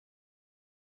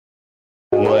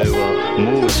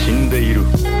もう死んでいる。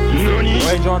何？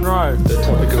 Wait, John Rowe. The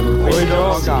topic of the We do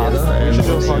a podcast podcast. together We should and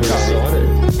do a I'm podcast. excited.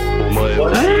 お前は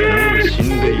もう死ん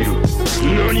でいる。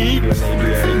何？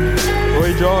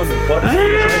 Wait, John. Wait,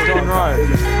 John Rowe.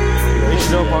 We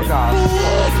should do a podcast.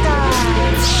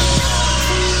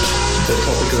 The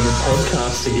topic of the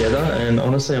podcast together and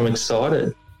honestly I'm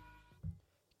excited.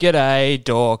 G'day,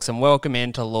 dorks, and welcome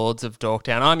into Lords of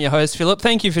Dorktown. I'm your host, Philip.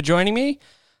 Thank you for joining me.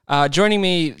 Joining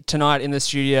me tonight in the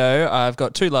studio, I've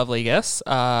got two lovely guests.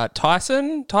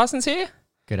 Tyson. Tyson's here.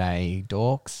 G'day,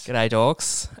 dorks. G'day,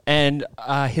 dorks. And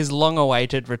his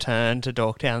long-awaited return to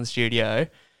Dorktown studio.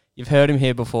 You've heard him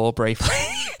here before briefly.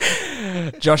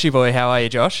 Joshy boy, how are you,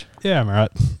 Josh? Yeah, I'm all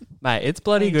right. Mate, it's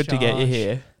bloody Hey, good to get you Josh.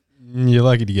 here. You're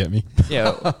lucky to get me.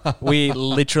 Yeah, we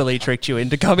literally tricked you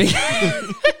into coming.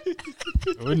 I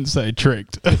wouldn't say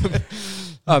tricked.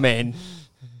 I mean,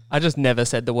 I just never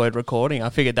said the word recording. I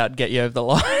figured that'd get you over the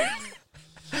line.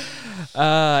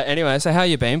 Anyway, so how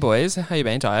you been, boys? How you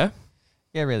been, Tyre?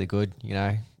 Yeah, really good. You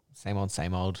know, same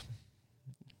old.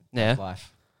 Yeah,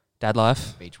 Life, dad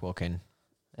life. beach walking.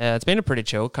 Yeah, it's been a pretty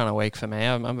chill kind of week for me.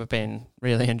 I've been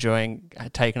really enjoying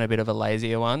taking a bit of a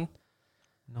lazier one.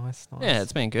 Nice. Yeah,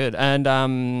 it's been good.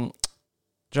 And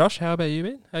Josh, how about you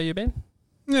been? How you been?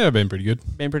 Yeah, I've been pretty good.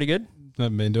 Been pretty good?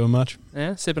 Haven't been doing much.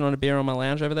 Yeah, sipping on a beer on my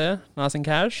lounge over there, nice and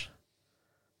cash.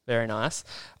 Very nice.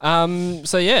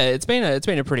 So yeah, it's been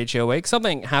a pretty chill week.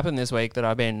 Something happened this week that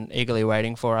I've been eagerly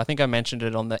waiting for. I think I mentioned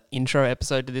it on the intro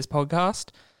episode to this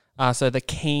podcast. So the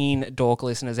keen dork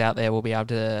listeners out there will be able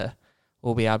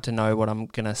to know what I'm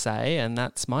gonna say, and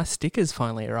that's my stickers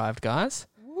finally arrived, guys.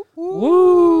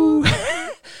 Woo!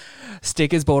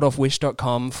 Stickers bought off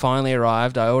wish.com finally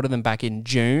arrived. I ordered them back in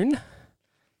June.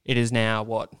 It is now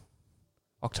what?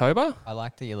 October? I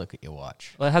like that you look at your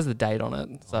watch. Well, it has the date on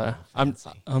it, so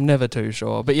fancy. I'm never too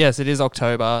sure. But yes, it is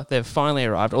October. They've finally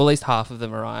arrived, or at least half of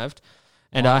them arrived.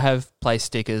 And I have placed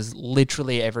stickers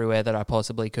literally everywhere that I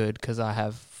possibly could because I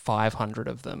have 500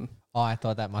 of them. Oh, I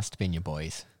thought that must have been your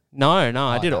boys. No,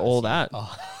 I did that was all you. that.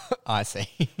 Oh, I see.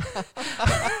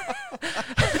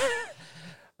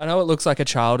 I know it looks like a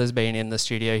child has been in the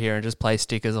studio here and just placed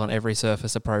stickers on every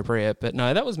surface appropriate, but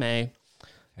no, that was me.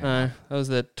 No, that was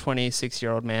the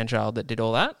 26-year-old man-child that did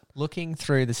all that. Looking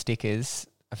through the stickers,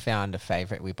 I found a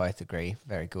favourite. We both agree.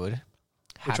 Very good.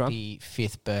 Which one? Happy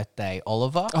 5th birthday,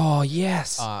 Oliver. Oh,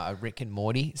 yes. A Rick and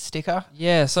Morty sticker.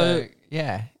 Yeah, so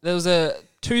yeah. there was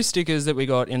two stickers that we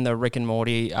got in the Rick and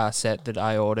Morty set that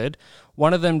I ordered.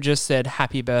 One of them just said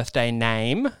 "Happy Birthday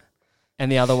Name,"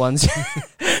 and the other one's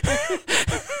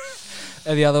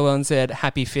and the other one said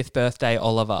 "Happy 5th Birthday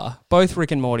Oliver." Both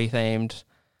Rick and Morty themed.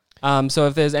 So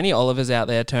if there's any Olivers out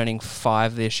there turning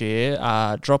 5 this year,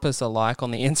 drop us a like on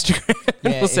the Instagram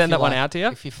and we'll if send you're that one like- out to you.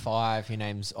 If you're 5, your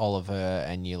name's Oliver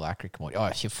and you like Rick and Morty. Oh,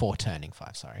 if you're 4 turning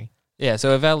 5, sorry. Yeah,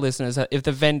 so if our listeners, if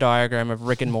the Venn diagram of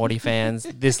Rick and Morty fans,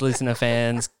 this listener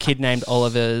fans, kid named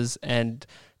Olivers, and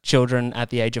children at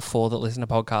the age of 4 that listen to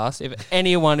podcasts, if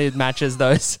anyone who matches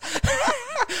those,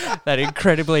 that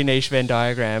incredibly niche Venn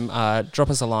diagram,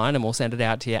 drop us a line and we'll send it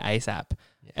out to you ASAP.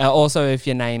 Also, if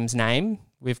your name's Name,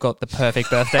 we've got the perfect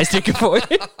birthday sticker for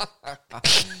you.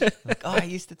 Like, I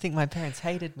used to think my parents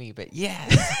hated me, but yeah.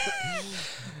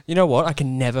 You know what? I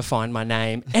can never find my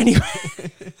name. Anyway.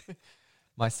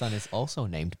 My son is also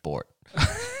named Bort.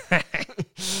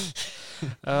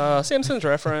 Simpsons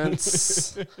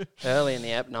reference early in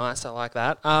the app. Nice. I like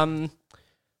that.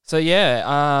 So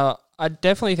yeah, I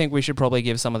definitely think we should probably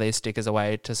give some of these stickers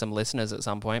away to some listeners at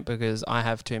some point because I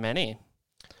have too many.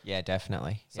 Yeah,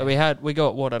 definitely. So we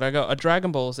got what did I got? A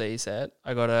Dragon Ball Z set.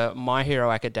 I got a My Hero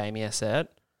Academia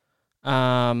set.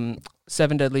 7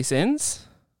 Deadly Sins.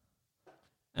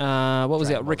 What was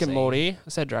Dragon it? Rick Ball and Z. Morty. I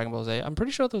said Dragon Ball Z. I'm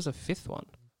pretty sure there was a 5th one.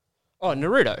 Oh,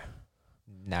 Naruto.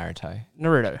 Naruto.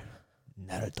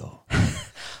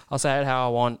 I'll say it how I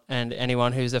want, and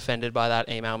anyone who's offended by that,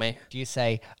 email me. Do you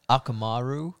say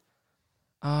Akamaru?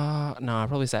 No, I'd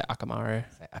probably say Akamaru.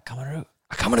 Say Akamaru.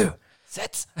 Akamaru.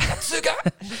 Sets. Katsuga.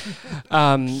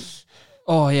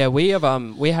 Oh yeah, we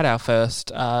had our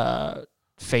first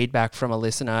feedback from a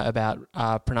listener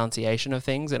about pronunciation of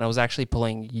things, and I was actually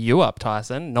pulling you up,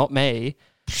 Tyson, not me,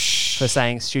 for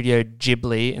saying Studio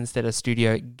Ghibli instead of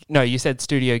Studio. No, you said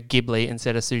Studio Ghibli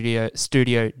instead of Studio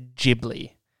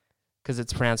Ghibli because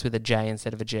it's pronounced with a J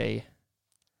instead of a G.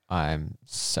 I'm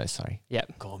so sorry.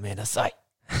 Yep. Gomenasai.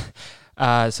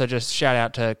 So just shout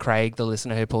out to Craig, the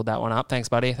listener who pulled that one up. Thanks,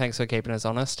 buddy. Thanks for keeping us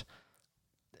honest.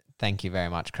 Thank you very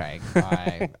much, Craig.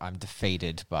 I'm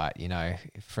defeated, but, you know,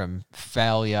 from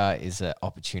failure is an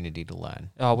opportunity to learn.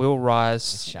 Oh, we'll It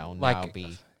rise. shall like, now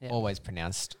be yeah. always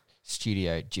pronounced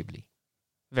Studio Ghibli.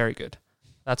 Very good.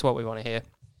 That's what we want to hear.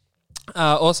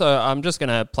 Also, I'm just going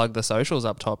to plug the socials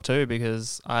up top too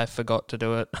because I forgot to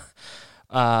do it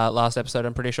last episode,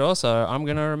 I'm pretty sure. So I'm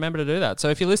going to remember to do that. So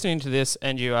if you're listening to this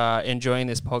and you are enjoying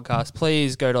this podcast,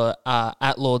 please go to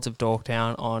at Lords of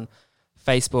Dorktown on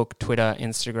Facebook, Twitter,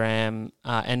 Instagram,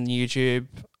 and YouTube.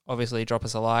 Obviously, drop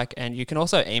us a like. And you can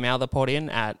also email the pod in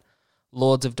at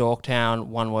lordsofdorktown,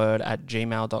 one word, at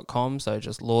gmail.com. So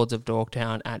just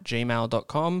lordsofdorktown at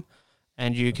gmail.com.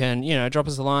 And you can, drop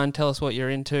us a line, tell us what you're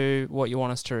into, what you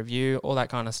want us to review, all that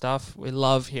kind of stuff. We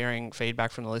love hearing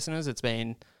feedback from the listeners. It's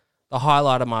been the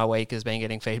highlight of my week has been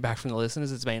getting feedback from the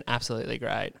listeners. It's been absolutely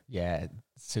great. Yeah,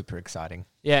 super exciting.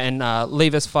 Yeah, and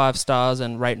leave us 5 stars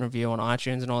and rate and review on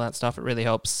iTunes and all that stuff. It really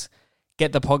helps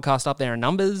get the podcast up there in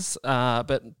numbers.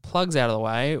 But plugs out of the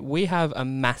way, we have a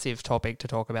massive topic to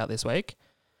talk about this week.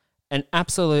 An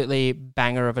absolutely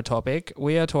banger of a topic.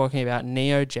 We are talking about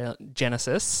Neo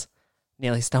Genesis.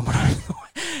 Nearly stumbled over the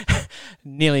way.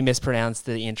 Nearly mispronounced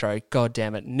the intro. God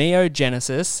damn it. Neo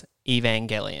Genesis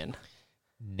Evangelion.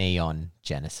 Neon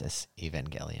Genesis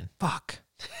Evangelion. Fuck.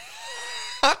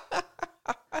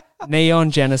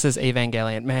 Neon Genesis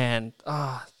Evangelion. Man,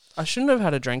 I shouldn't have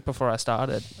had a drink before I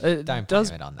started. Don't blame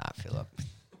it on that, Philip.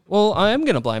 Well, I am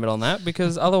going to blame it on that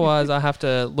because otherwise I have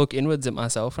to look inwards at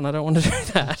myself and I don't want to do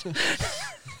that.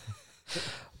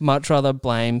 Much rather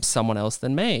blame someone else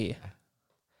than me.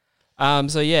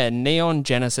 Neon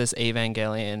Genesis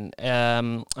Evangelion.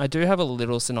 I do have a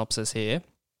little synopsis here.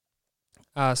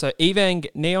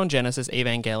 Neon Genesis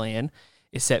Evangelion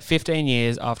is set 15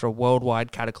 years after a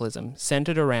worldwide cataclysm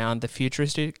centered around the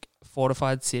futuristic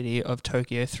fortified city of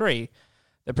Tokyo 3.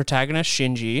 The protagonist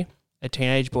Shinji, a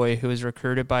teenage boy who is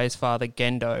recruited by his father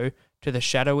Gendo to the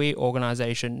shadowy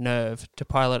organization NERV to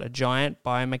pilot a giant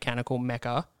biomechanical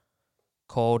mecha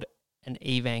called an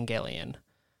Evangelion.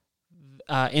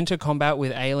 Into combat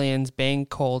with aliens being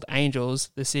called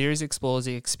angels, the series explores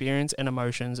the experience and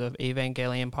emotions of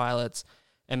Evangelion pilots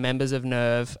and members of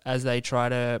NERV as they try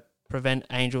to prevent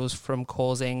angels from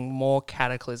causing more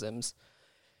cataclysms.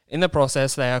 In the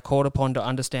process, they are called upon to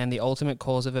understand the ultimate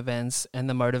cause of events and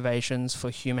the motivations for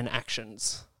human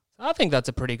actions. I think that's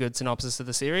a pretty good synopsis of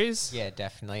the series. Yeah,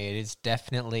 definitely. It is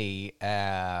definitely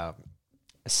a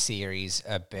series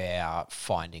about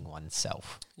finding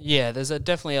oneself. Yeah, there's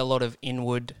definitely a lot of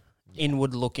inward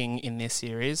looking in this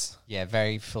series. Yeah,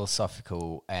 very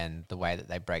philosophical, and the way that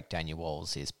they break down your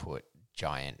walls is put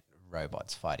giant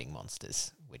robots fighting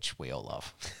monsters, which we all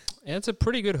love. Yeah, it's a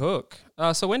pretty good hook.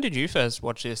 So when did you first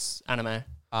watch this anime?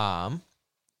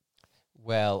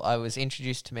 Well, I was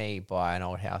introduced to me by an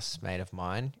old housemate of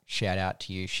mine. Shout out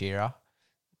to you, Shira.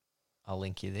 I'll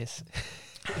link you this.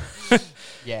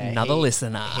 Yeah, another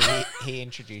listener. He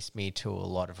introduced me to a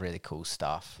lot of really cool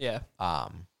stuff. Yeah.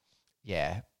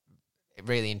 Yeah, it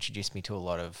really introduced me to a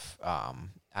lot of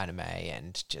anime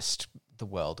and just the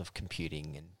world of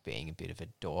computing and being a bit of a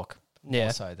dork. Yeah.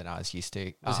 More so than I was used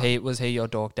to. Was he your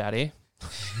dork daddy?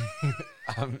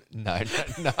 No,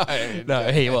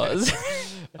 he was.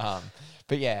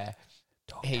 But yeah,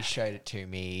 he showed it to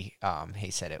me.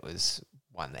 He said it was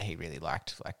one that he really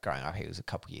liked. Like growing up, he was a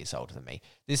couple years older than me.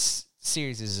 This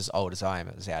series is as old as I am.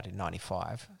 It was out in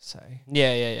 95. So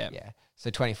Yeah.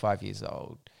 So 25 years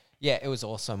old. Yeah, it was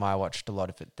awesome. I watched a lot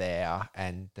of it there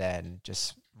and then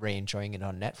just re-enjoying it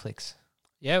on Netflix.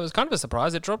 Yeah, it was kind of a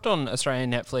surprise. It dropped on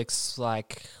Australian Netflix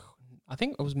I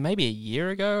think it was maybe a year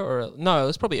ago it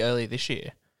was probably early this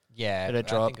year. Yeah, It had I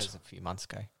dropped. think it was a few months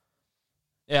ago.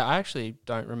 Yeah, I actually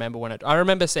don't remember when I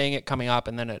remember seeing it coming up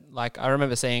and then I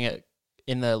remember seeing it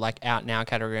in the out now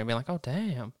category and being like, oh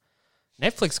damn,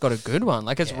 Netflix got a good one.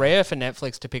 Like it's rare for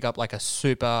Netflix to pick up like a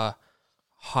super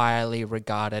highly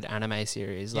regarded anime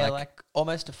series. Yeah, like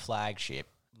almost a flagship.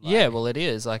 Yeah, well it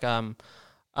is. Like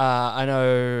I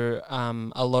know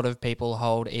a lot of people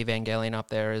hold Evangelion up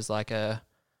there as like a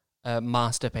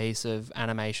masterpiece of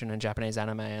animation and Japanese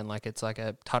anime, and like it's like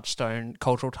a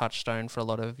cultural touchstone for a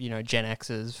lot of Gen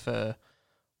Xers for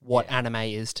what anime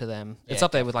is to them. It's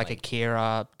up there with like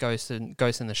Akira, Ghost in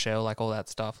the Shell, like all that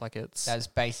stuff. Like that's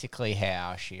basically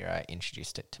how Shira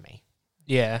introduced it to me.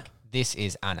 Yeah, this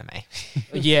is anime.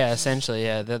 Yeah, essentially.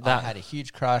 Yeah, I had a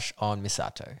huge crush on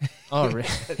Misato. Oh, really?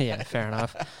 Yeah, fair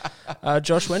enough.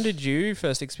 Josh, when did you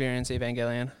first experience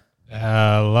Evangelion?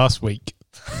 Last week.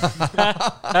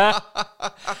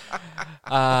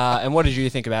 And what did you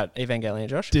think about Evangelion,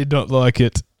 Josh? Did not like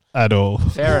it at all.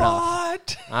 Fair enough.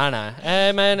 I know.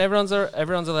 Hey, man, everyone's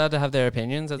allowed to have their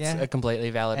opinions. That's a completely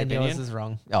valid and opinion. yours is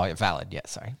wrong. Oh, yeah, valid. Yeah,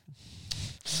 sorry.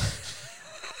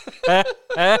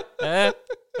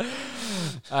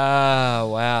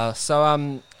 Wow.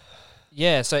 So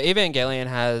so Evangelion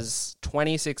has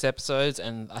 26 episodes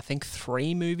and I think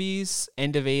 3 movies: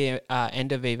 End of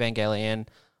Evangelion,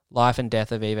 Life and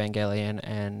Death of Evangelion,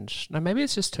 and no, maybe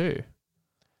it's just 2.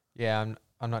 Yeah,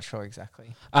 I'm not sure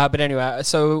exactly. But anyway,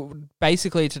 so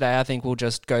basically today I think we'll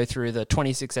just go through the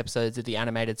 26 episodes of the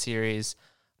animated series.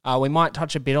 We might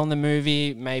touch a bit on the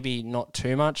movie, maybe not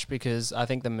too much, because I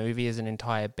think the movie is an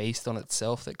entire beast on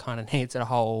itself that kind of needs a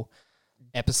whole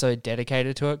episode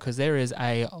dedicated to it, because there is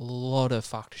a lot of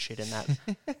fucked shit in that.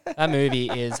 That movie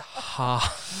is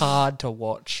hard to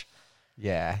watch.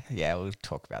 Yeah, we'll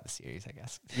talk about the series, I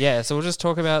guess. Yeah, so we'll just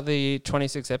talk about the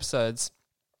 26 episodes.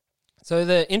 So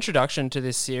the introduction to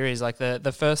this series, like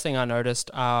the first thing I noticed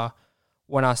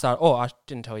when I started... Oh, I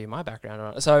didn't tell you my background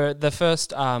on it. So the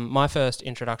first, my first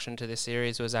introduction to this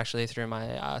series was actually through my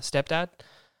stepdad.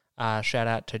 Shout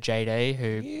out to JD,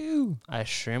 who I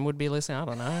assume would be listening. I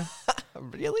don't know.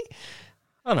 Really?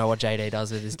 I don't know what JD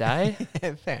does with his day.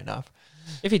 Fair enough.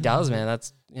 If he does, man,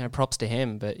 that's, props to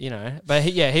him. But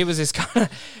he was this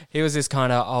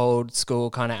kind of old school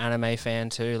kind of anime fan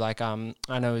too. Like I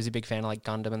know he was a big fan of like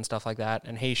Gundam and stuff like that.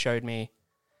 And he showed me,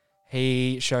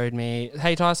 hey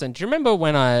Tyson, do you remember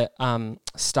when I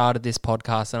started this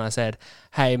podcast and I said,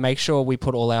 hey, make sure we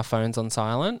put all our phones on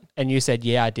silent? And you said,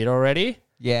 yeah, I did already.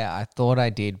 Yeah, I thought I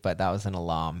did, but that was an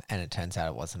alarm, and it turns out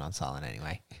it wasn't on silent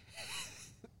anyway.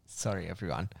 Sorry,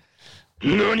 everyone.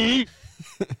 NANI?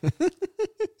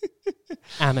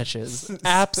 Amateurs.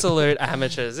 Absolute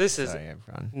amateurs. This is... Sorry,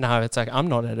 everyone. No, it's like, I'm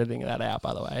not editing that out,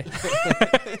 by the way.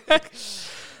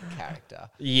 Character.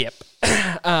 Yep.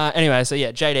 Anyway, so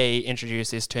yeah, JD introduced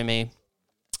this to me.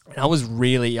 And I was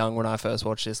really young when I first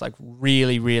watched this, like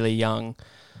really, really young.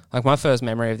 Like my first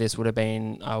memory of this would have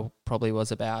been, I probably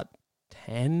was about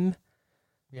 10.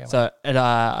 Yeah. So and,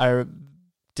 I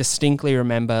distinctly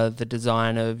remember the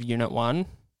design of Unit 1.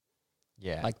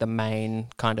 Yeah. Like the main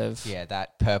kind of... Yeah,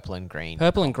 that purple and green.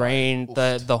 Purple and green,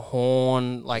 the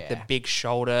horn, like the Yeah. big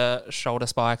shoulder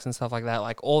spikes and stuff like that.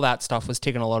 Like all that stuff was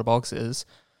ticking a lot of boxes.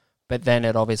 But then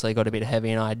it obviously got a bit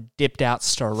heavy and I dipped out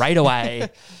straight away.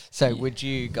 So would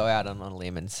you go out on a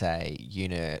limb and say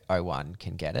Unit 01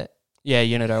 can get it? Yeah,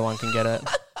 Unit 01 can get it.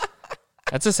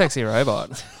 That's a sexy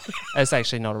robot. It's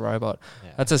actually not a robot.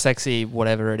 Yeah. That's a sexy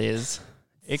whatever it is.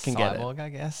 It can get it. Cyborg, I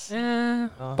guess. Yeah,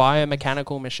 Oh.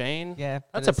 biomechanical machine. Yeah. but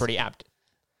That's a it's- pretty apt.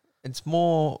 It's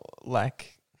more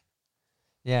like...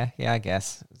 Yeah, I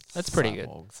guess. That's pretty good.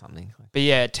 Cyborg, something. But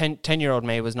yeah, 10-year-old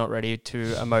me was not ready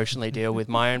to emotionally deal with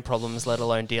my own problems, let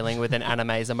alone dealing with an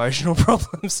anime's emotional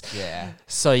problems. Yeah.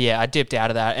 So yeah, I dipped out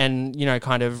of that and,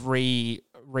 kind of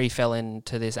re-fell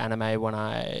into this anime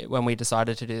when we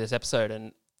decided to do this episode,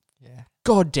 and Yeah.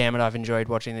 god damn it, I've enjoyed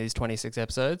watching these 26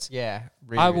 episodes. Yeah.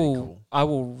 Really, I really will cool. I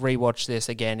will rewatch this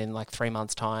again in like 3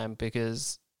 months' time,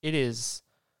 because it is,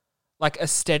 like,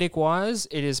 aesthetic wise,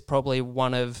 it is probably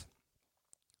one of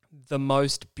the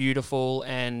most beautiful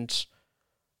and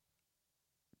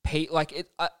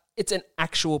it's an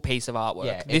actual piece of artwork.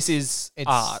 Yeah, this is It's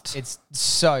art. It's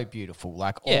so beautiful.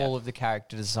 Like Yeah. all of the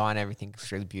character design,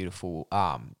 everything's really beautiful.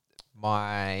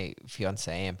 My fiance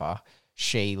Amber,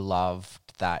 she loved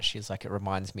that. She's like, it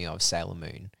reminds me of Sailor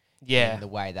Moon. Yeah. In the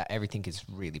way that everything is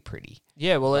really pretty.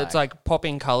 Yeah, well, it's like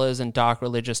popping colors and dark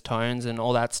religious tones and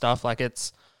all that stuff. Like,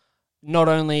 it's not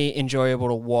only enjoyable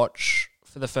to watch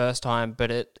for the first time, but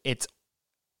it's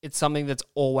something that's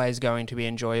always going to be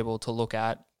enjoyable to look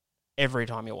at every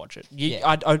time you watch it.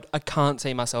 I can't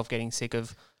see myself getting sick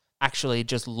of actually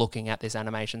just looking at this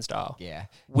animation style. Yeah.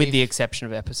 With the exception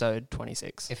of episode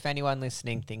 26. If anyone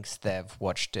listening thinks they've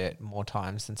watched it more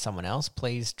times than someone else,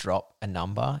 please drop a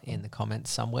number in the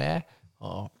comments somewhere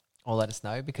or let us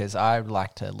know, because I'd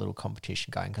like to a little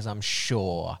competition going, because I'm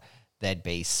sure there'd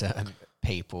be some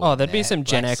people. Oh, there'd be there, some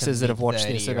Gen like Xers that have watched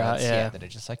this about, 30-year-olds, yeah. that are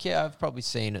just like, yeah, I've probably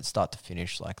seen it start to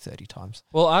finish like 30 times.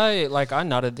 Well, I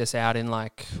nutted this out in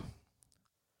like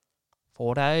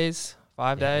 4 days,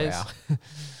 5 days. Wow.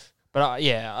 But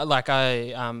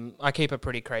I keep a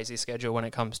pretty crazy schedule when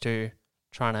it comes to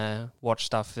trying to watch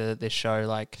stuff for this show.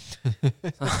 Like,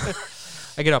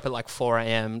 I get up at like 4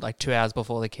 a.m., like 2 hours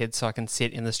before the kids, so I can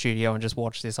sit in the studio and just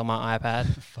watch this on my iPad.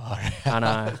 Far I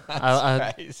know.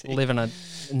 I crazy. live in an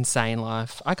insane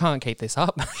life. I can't keep this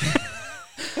up.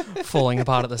 Falling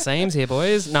apart at the seams here,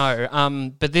 boys.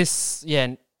 No, but this,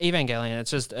 Evangelion,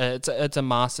 it's just, it's a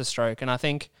masterstroke. And I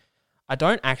think I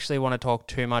don't actually want to talk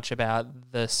too much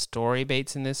about the story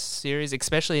beats in this series,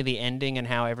 especially the ending and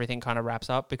how everything kind of wraps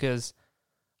up, because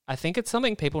I think it's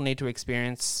something people need to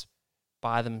experience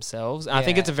by themselves. I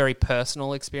think Yeah. it's a very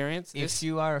personal experience. If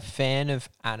you are a fan of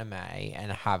anime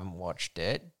and haven't watched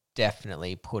it,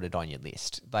 definitely put it on your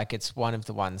list. Like, it's one of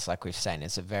the ones, like we've said,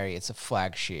 it's a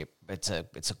flagship. it's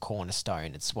a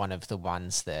cornerstone. It's one of the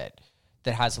ones that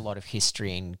has a lot of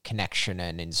history and connection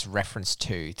and is referenced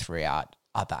to throughout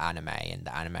other anime and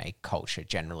the anime culture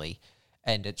generally.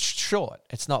 And it's short.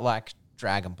 It's not like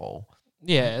Dragon Ball.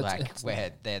 Yeah,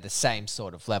 where they're the same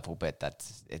sort of level, but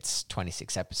it's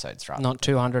 26 episodes, right? not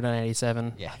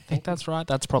 287. Yeah. I think that's right.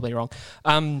 That's probably wrong.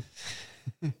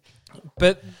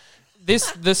 But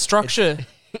the structure.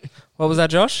 What was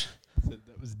that, Josh?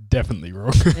 That was definitely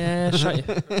wrong. Yeah, shut you.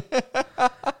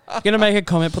 You're gonna make a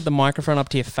comment. Put the microphone up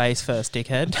to your face first,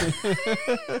 dickhead.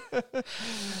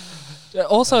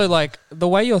 Also, like, the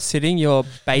way you're sitting, you're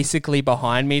basically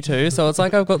behind me too. So it's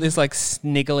like I've got this like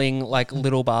sniggling like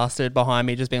little bastard behind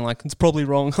me, just being like, it's probably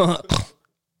wrong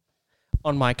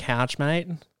on my couch, mate.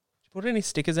 Did you put any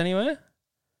stickers anywhere?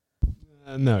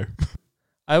 No.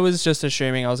 I was just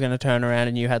assuming I was going to turn around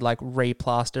and you had like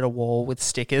replastered a wall with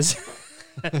stickers.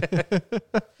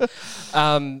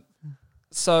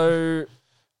 So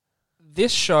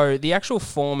this show, the actual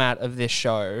format of this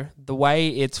show, the way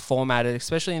it's formatted,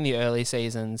 especially in the early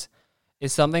seasons,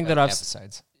 is something that I've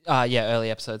episodes. Early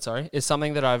episodes, sorry, is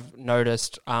something that I've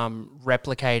noticed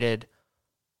replicated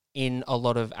in a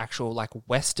lot of actual like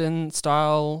Western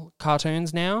style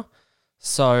cartoons now.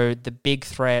 So the big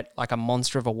threat, like a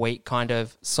monster of a week, kind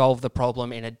of solve the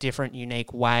problem in a different,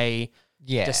 unique way.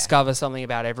 Yeah. Discover something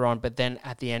about everyone, but then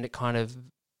at the end it kind of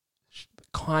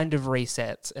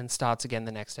resets and starts again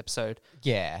the next episode.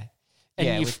 Yeah.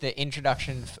 And with the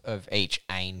introduction of each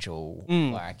angel,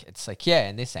 like it's like,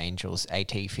 in this angel's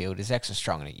AT field is extra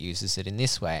strong and it uses it in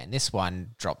this way, and this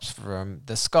one drops from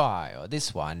the sky, or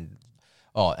this one,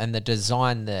 and the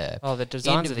designs of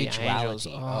the angels.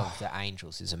 Of the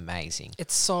angels is amazing.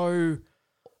 It's so...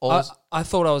 I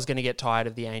thought I was going to get tired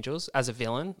of the angels as a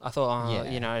villain. I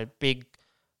thought, big,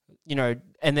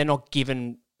 and they're not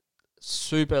given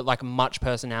super like much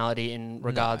personality in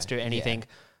regards to anything,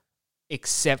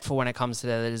 except for when it comes to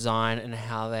their design and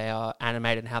how they are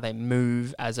animated and how they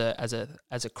move as a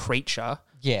creature.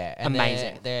 Yeah, and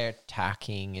amazing. Their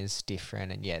attacking is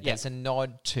different, and there's a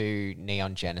nod to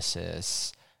Neon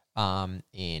Genesis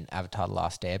in Avatar: The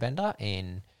Last Airbender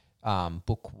in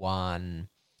book 1.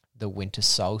 The Winter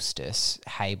Solstice,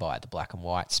 Heibai, the black and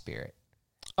white spirit.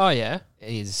 Oh, yeah.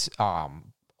 Is,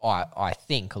 I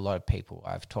think a lot of people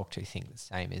I've talked to think the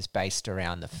same, is based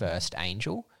around the first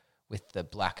angel with the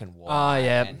black and white. Oh,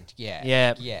 yeah. And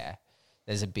Yeah.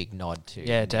 There's a big nod to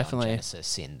definitely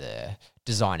Genesis in the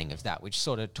designing of that, which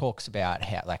sort of talks about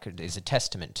how, like, it is a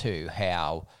testament to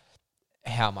how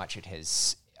much it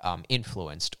has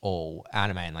influenced all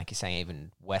anime, and like you're saying,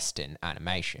 even Western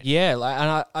animation. Yeah,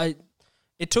 and I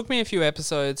it took me a few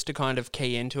episodes to kind of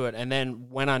key into it, and then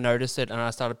when I noticed it and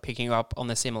I started picking up on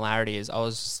the similarities, I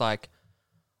was just like,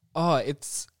 I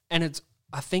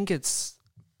think it's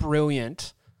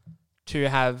brilliant to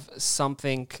have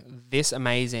something this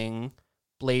amazing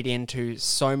bleed into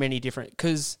so many different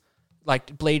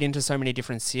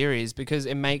series, because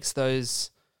it makes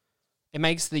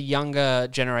the younger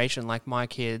generation, like my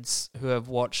kids who have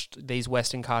watched these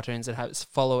Western cartoons that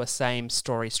follow a same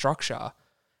story structure,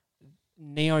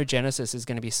 Neo Genesis is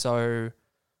going to be so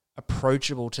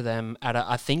approachable to them at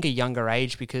I think a younger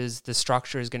age, because the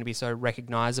structure is going to be so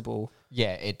recognizable.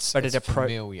 Yeah, it's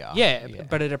familiar.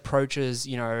 But it approaches,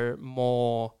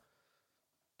 more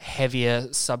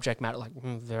heavier subject matter, like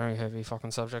very heavy fucking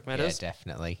subject matters. Yeah,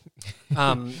 definitely.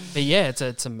 But yeah,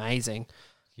 it's amazing.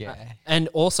 Yeah. And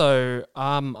also,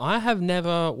 I have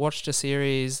never watched a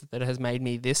series that has made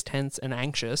me this tense and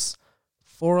anxious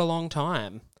for a long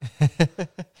time.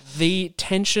 The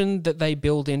tension that they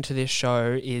build into this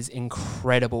show is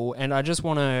incredible, and I just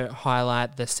want to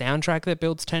highlight the soundtrack that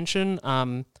builds tension.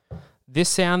 This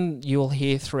sound you'll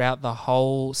hear throughout the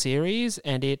whole series,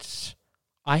 and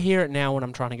I hear it now when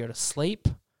I'm trying to go to sleep.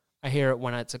 I hear it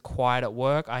when it's quiet at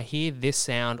work. I hear this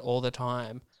sound all the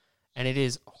time, and it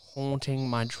is haunting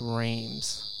my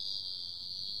dreams.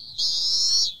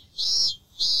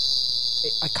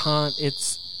 I can't.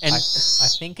 I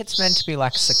think it's meant to be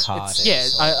like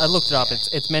cicadas. I looked it up.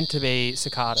 It's meant to be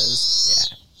cicadas.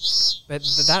 Yeah. But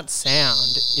that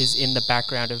sound is in the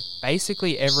background of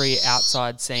basically every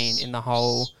outside scene in the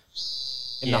whole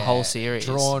series.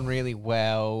 Drawn really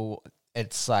well.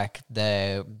 It's like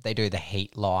they do the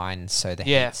heat line, so the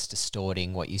heat's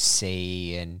distorting what you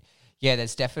see, and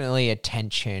there's definitely a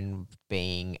tension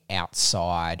being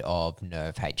outside of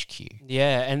Nerve HQ.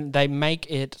 Yeah, and they make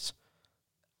it.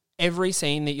 Every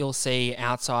scene that you'll see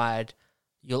outside,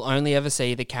 you'll only ever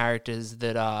see the characters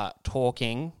that are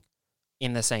talking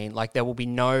in the scene. Like, there will be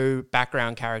no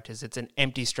background characters. It's an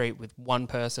empty street with one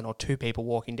person or two people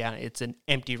walking down it. It's an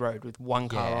empty road with one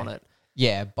car on it.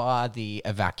 Yeah, bar the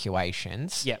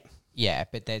evacuations. Yep. Yeah,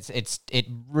 but it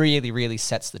really, really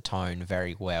sets the tone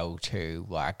very well too.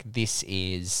 Like, this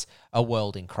is a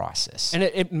world in crisis. And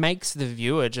it makes the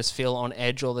viewer just feel on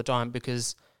edge all the time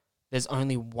because there's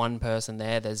only one person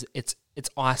there. It's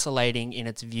isolating in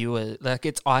its viewer. Like,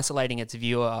 it's isolating its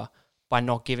viewer by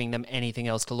not giving them anything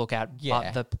else to look at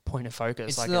but the point of focus.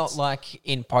 It's like, not like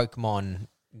in Pokemon,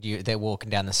 they're walking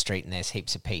down the street and there's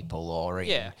heaps of people, or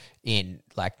in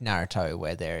like Naruto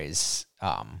where there is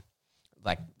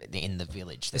like in the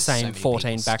village, the there's same so many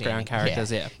 14 people background standing.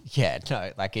 characters. Yeah,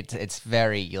 no, like it's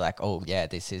very, you're like, oh yeah,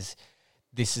 this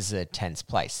is a tense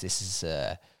place. This is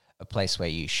a place where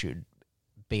you should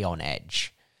be on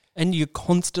edge. And you're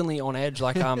constantly on edge.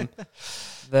 Like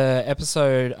the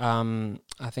episode,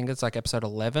 I think it's like episode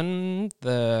 11,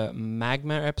 the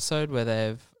magma episode where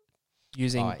they're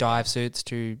using dive suits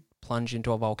to plunge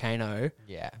into a volcano.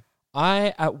 Yeah.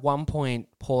 I, at one point,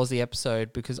 paused the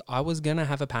episode because I was going to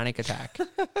have a panic attack.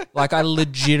 Like, I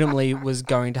legitimately was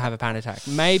going to have a panic attack.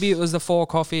 Maybe it was the 4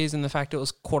 coffees and the fact it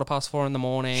was 4:15 in the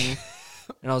morning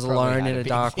and I was alone in a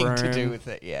dark room. To do with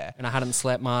it, yeah. And I hadn't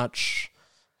slept much.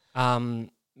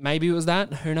 Maybe it was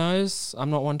that. Who knows? I'm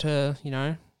not one to,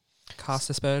 cast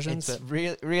aspersions. It's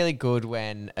really, really good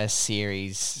when a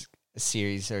series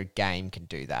or a game can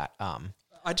do that.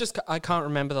 I can't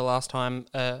remember the last time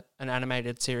an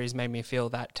animated series made me feel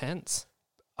that tense.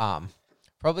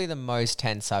 Probably the most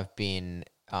tense I've been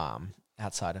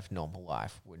outside of normal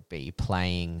life would be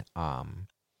playing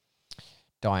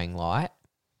Dying Light.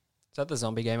 Is that the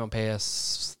zombie game on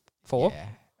PS4?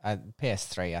 Yeah,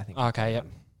 PS3, I think. Okay, yep.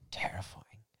 Terrifying.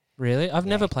 Really? I've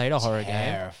never played a horror game.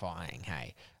 Terrifying,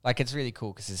 hey. Like, it's really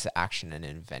cool because it's action and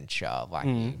adventure.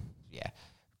 Like,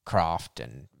 craft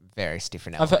and various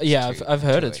different elements. I've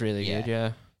heard it's really good,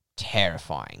 yeah.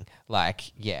 Terrifying.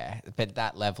 Like, yeah, but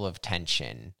that level of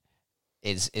tension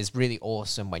is really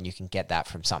awesome when you can get that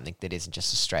from something that isn't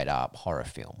just a straight up horror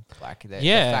film. Like, the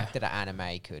fact that an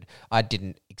anime could... I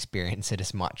didn't experience it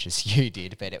as much as you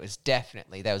did, but it was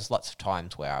definitely... There was lots of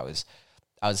times where I was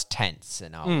tense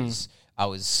and I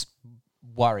was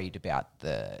worried about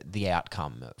the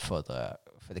outcome for the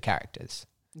characters.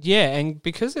 Yeah, and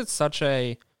because it's such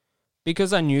a...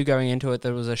 Because I knew going into it that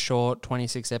it was a short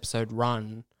 26-episode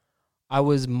run, I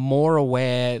was more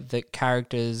aware that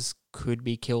characters could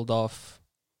be killed off,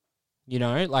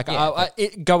 Like,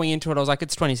 going into it, I was like,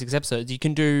 it's 26 episodes. You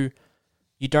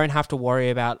don't have to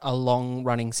worry about a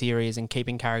long-running series and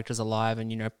keeping characters alive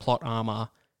and, plot armor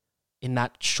in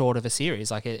that short of a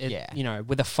series. Like,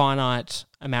 with a finite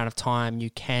amount of time, you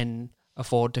can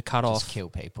afford to cut off. Just kill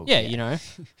people. Yeah.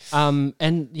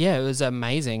 And yeah, it was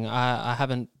amazing. I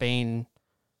haven't been,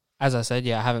 as I said,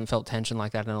 I haven't felt tension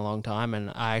like that in a long time.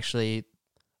 And I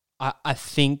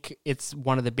think it's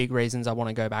one of the big reasons I want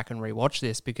to go back and rewatch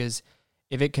this, because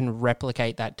if it can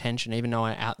replicate that tension, even though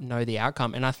I know the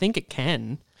outcome, and I think it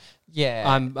can,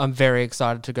 I'm very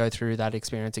excited to go through that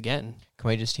experience again. Can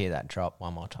we just hear that drop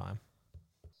one more time?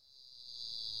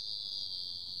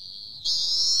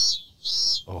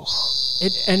 Oh.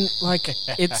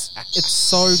 It's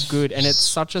so good, and it's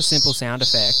such a simple sound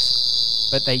effect,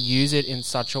 but they use it in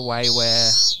such a way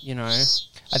where,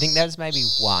 I think there was maybe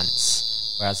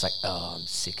once where I was like, oh, I'm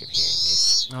sick of hearing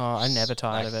this. Oh, I'm never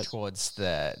tired of it. Towards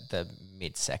the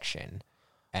midsection,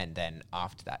 and then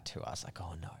after that too, I was like,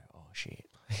 oh no, oh shit.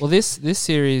 Well, this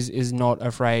series is not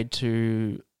afraid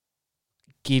to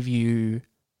give you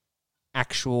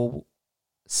actual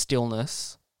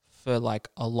stillness for like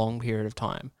a long period of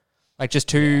time. Like just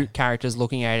two characters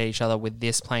looking at each other with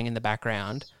this playing in the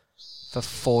background for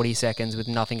 40 seconds with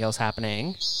nothing else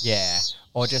happening. Yeah.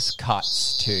 Or just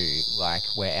cuts to, like,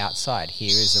 we're outside.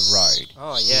 Here is a road.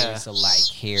 Oh, yeah. Here is a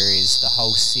lake. Here is the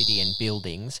whole city and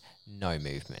buildings. No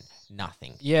movement.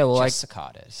 Nothing. Yeah, well, just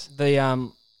cicadas.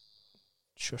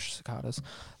 Shush, cicadas.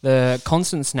 The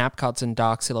constant snap cuts and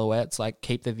dark silhouettes, like,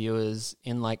 keep the viewers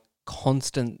in, like,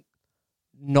 constant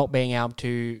not being able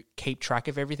to keep track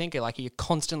of everything. Like, you're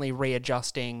constantly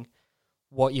readjusting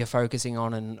what you're focusing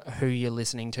on and who you're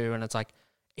listening to, and it's like,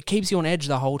 it keeps you on edge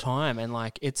the whole time, and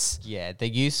like it's... Yeah, the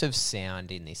use of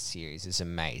sound in this series is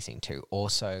amazing too.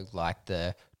 Also, like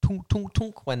the tunk, tunk,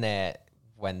 tunk when the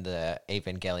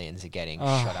Evangelions are getting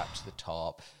shot up to the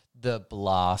top, the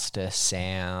blaster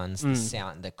sounds,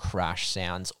 the crash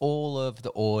sounds, all of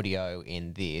the audio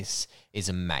in this is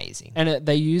amazing. And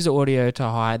they use audio to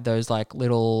hide those like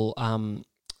little...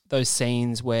 those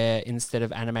scenes where instead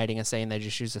of animating a scene, they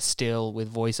just use a still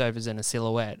with voiceovers and a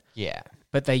silhouette. Yeah.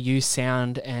 But they use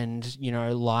sound and,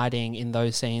 lighting in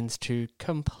those scenes to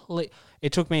complete...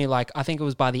 It took me I think it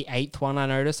was by the 8th one I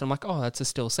noticed. I'm like, oh, that's a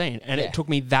still scene. And it took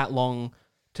me that long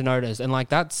to notice. And like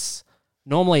that's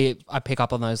normally I pick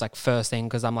up on those like first thing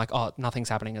because I'm like, oh, nothing's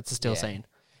happening. It's a still scene.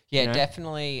 Yeah, You know?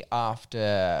 definitely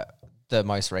after the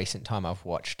most recent time I've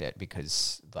watched it,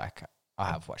 because like I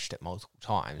have watched it multiple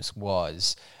times,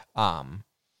 was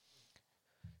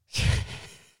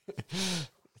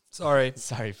Sorry.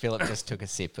 sorry, Philip just took a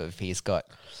sip of, he's got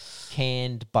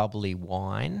canned bubbly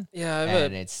wine. Yeah,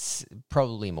 and it's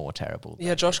probably more terrible. yeah,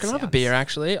 than Josh, it can I have a sounds. beer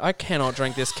actually? I cannot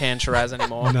drink this canned Shiraz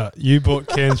anymore. No, you bought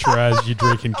canned Shiraz, you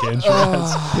drinking canned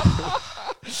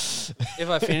Shiraz. If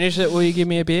I finish it, will you give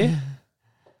me a beer?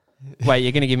 Wait,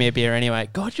 you're going to give me a beer anyway.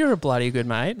 God, you're a bloody good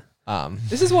mate.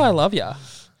 This is why I love you.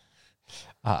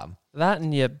 That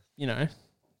and you know,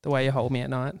 the way you hold me at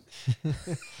night.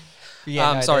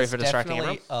 Yeah, sorry there's for distracting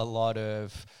definitely a lot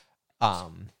of I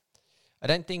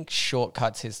don't think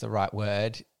shortcuts is the right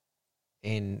word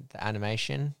in the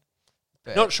animation.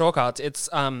 But Not shortcuts. It's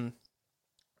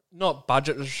not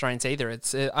budget restraints either.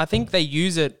 It's I think they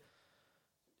use it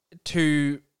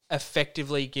to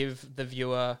effectively give the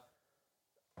viewer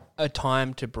a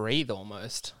time to breathe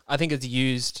almost. I think it's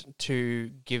used to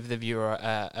give the viewer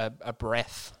a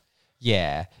breath.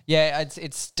 yeah,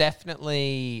 it's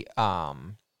definitely I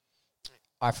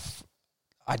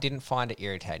didn't find it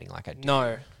irritating like I did.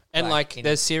 No. And Like, like,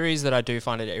 there's series that I do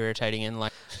find it irritating in.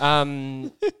 Like,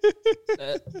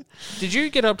 did you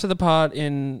get up to the part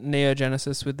in Neo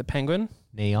Genesis with the penguin?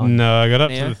 Neon. No, I got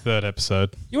up Yeah. to the third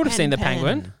episode. You would have seen the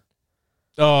penguin.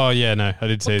 Oh, yeah, no, I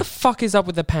did see What it. the fuck is up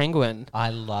with the penguin?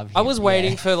 I love him. I was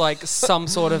waiting yeah. for like some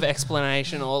sort of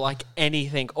explanation or like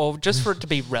anything, or just for it to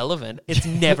be relevant. It's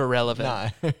never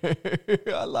relevant. No.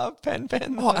 I love Pen.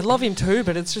 Oh, I love him too,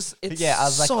 but it's just it's Yeah, I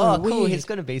was like, so oh, cool. weird. He's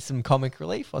going to be some comic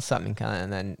relief or something.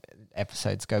 And then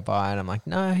episodes go by, and I'm like,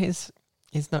 no, he's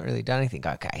not really done anything.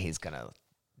 Okay, he's gonna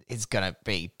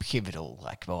be pivotal.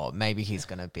 Like, or maybe he's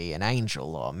gonna be an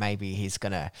angel, or maybe he's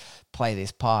gonna play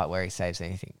this part where he saves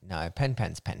anything. No,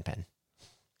 Pen's Pen.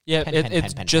 Yeah, Pen,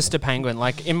 it's pen, just a penguin.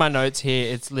 Like in my notes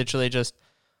here, it's literally just,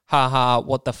 haha,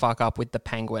 what the fuck up with the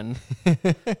penguin?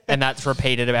 And that's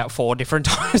repeated about 4 different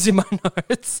times in my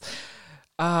notes.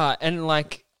 And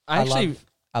like, I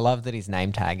love that his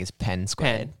name tag is Pen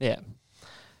Squared. Pen, yeah.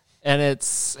 And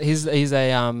he's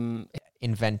a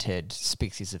Invented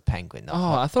species of penguin. The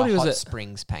I thought he was Hot a-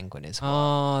 Springs penguin as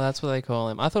well. that's what they call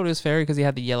him. I thought he was fairy because he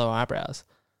had the yellow eyebrows.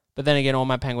 But then again, all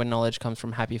my penguin knowledge comes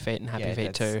from Happy Feet and Happy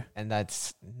Feet 2. And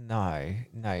that's no.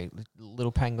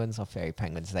 Little penguins or fairy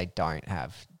penguins, they don't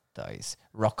have those.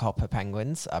 Rockhopper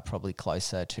penguins are probably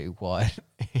closer to what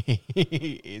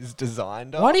he is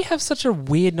designed of. Why do you have such a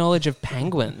weird knowledge of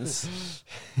penguins?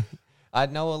 I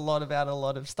know a lot about a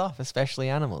lot of stuff, especially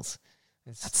animals.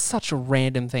 That's such a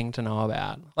random thing to know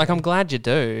about. Like, I'm glad you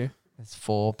do. There's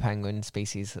 4 penguin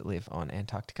species that live on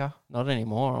Antarctica. Not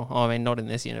anymore. Oh, I mean, not in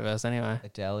this universe anyway.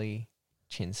 Adelie,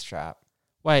 chinstrap.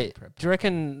 Wait, do you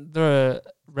reckon the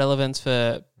relevance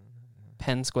for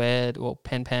Pen Squared or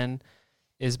Pen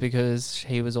is because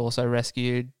he was also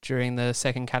rescued during the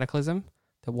second cataclysm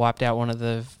that wiped out one of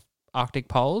the Arctic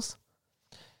poles?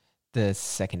 The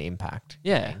second impact.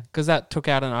 Yeah, because that took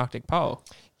out an Arctic pole.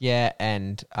 Yeah,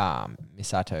 and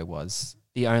Misato was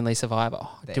The only survivor.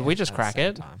 Oh, there did we just at the crack same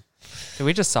it? time. Did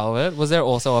we just solve it? Was there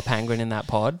also a penguin in that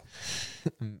pod?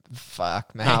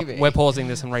 Fuck, Nah, maybe. we're pausing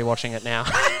this and rewatching it now.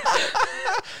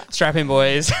 Strap in,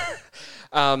 boys.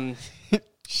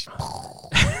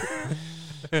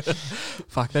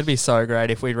 Fuck, that'd be so great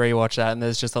if we rewatch that and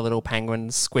there's just a little penguin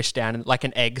squished down, like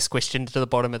an egg squished into the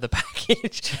bottom of the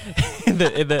package in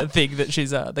the thing that she's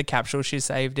the capsule she's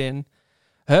saved in.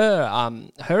 Her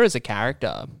as a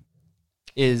character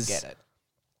is Get it.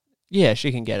 Yeah,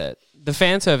 she can get it. The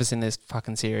fan service in this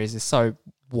fucking series is so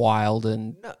wild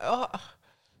and No,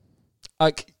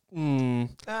 like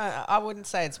I wouldn't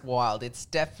say it's wild. It's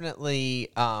definitely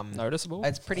noticeable.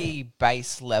 it's pretty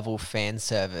base level fan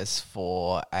service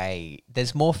for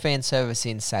there's more fan service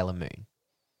in Sailor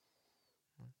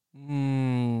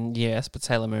Moon. Yes, but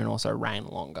Sailor Moon also ran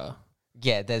longer.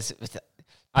 Yeah, there's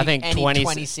I think any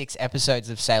 26 episodes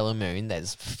of Sailor Moon,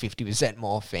 there's 50%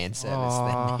 more fan service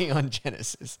than Neon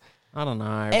Genesis. I don't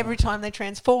know. Every time they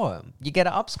transform, you get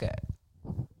an upskirt.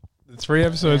 The 3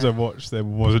 episodes I've watched, there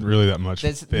wasn't really that much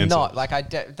There's fan not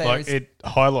service. there's it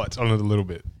highlights on it a little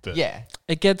bit. But yeah.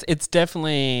 It's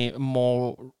definitely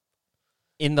more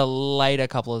in the later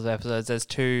couple of episodes.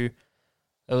 It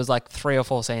was like 3 or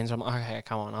 4 scenes. I'm like, okay,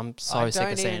 come on. I'm so sick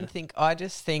of seeing it. I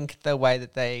just think the way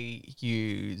that they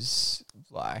use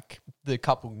like the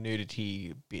couple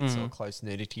nudity bits or close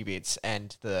nudity bits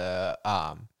and the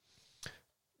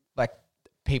like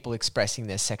people expressing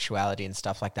their sexuality and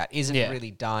stuff like that isn't Yeah. really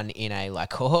done in a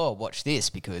like, oh, watch this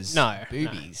because No,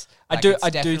 boobies. I Like, do- it's I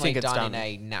do definitely think it's done. in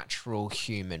a natural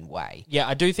human way. Yeah,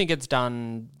 I do think it's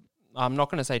done. I'm not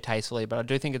going to say tastefully, but I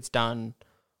do think it's done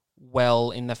well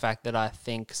in the fact that I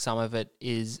think some of it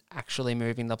is actually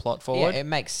moving the plot forward. Yeah, it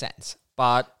makes sense.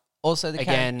 But Also, the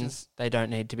again, characters, they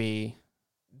don't need to be.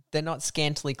 they're not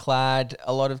scantily clad.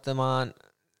 A lot of them aren't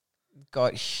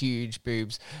got huge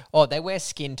boobs. Oh, they wear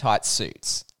skin tight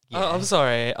suits. Yeah. Oh, I'm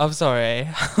sorry. I'm sorry.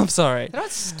 I'm sorry. They're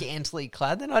not scantily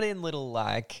clad. They're not in little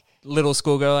like. Little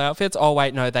schoolgirl outfits. Oh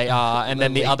wait, no, they are. And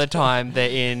then the Little other time they're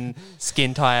in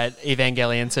skin tight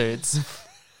Evangelion suits.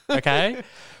 Okay.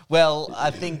 Well,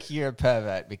 I think you're a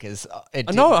pervert because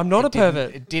No, I'm not a didn't-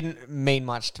 pervert. It didn't mean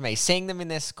much to me. Seeing them in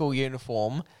their school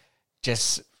uniform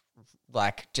just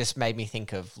made me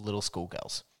think of little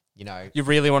schoolgirls. You know, You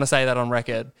really want to say that on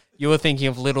record? You were thinking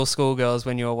of little schoolgirls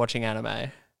when you were watching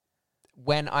anime.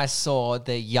 when I saw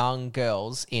the young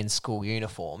girls in school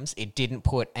uniforms, it didn't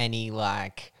put anything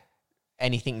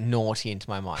naughty into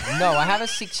my mind. No, I have a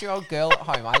 6-year-old girl at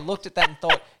home. I looked at that and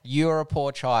thought, you're a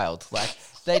poor child. Like,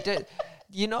 they do.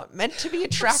 You're not meant to be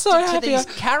attracted to these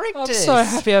characters. I'm so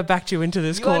happy I backed you into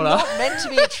this You corner. are not meant to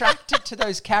be attracted to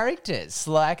those characters.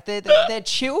 Like, they're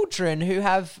children who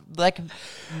have, like,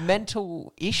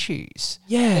 mental issues.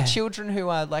 Yeah. They're children who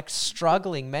are, like,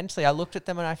 struggling mentally. I looked at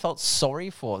them and I felt sorry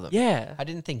for them. Yeah. I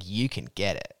didn't think you can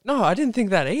get it. No, I didn't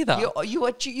think that either.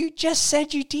 You just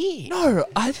said you did. No,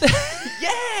 I.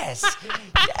 Yes.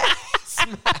 Yes,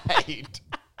 mate.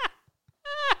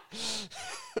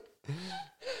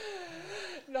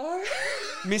 No.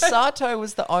 Misato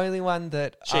was the only one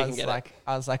that She I can was get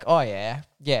like, oh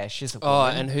yeah, she's a woman. Oh,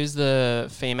 and who's the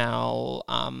female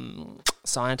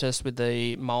scientist with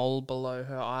the mole below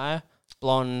her eye?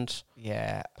 Blonde,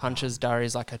 yeah, punches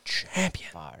Darius like a champion.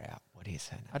 far out. What is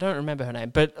her name? I don't remember her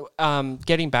name, but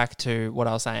getting back to what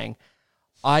I was saying,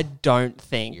 I don't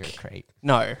think You're a creep.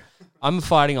 No, I'm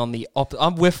fighting on the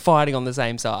we're fighting on the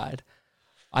same side.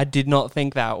 I did not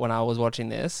think that when I was watching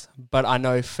this, but I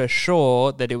know for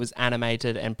sure that it was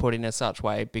animated and put in a such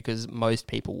way because most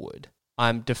people would.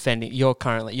 I'm defending. You're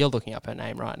looking up her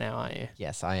name right now, aren't you?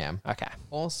 Yes, I am. Okay.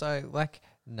 Also, like,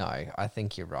 no, I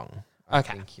think you're wrong.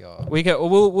 Okay. I think you're.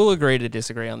 We'll agree to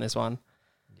disagree on this one.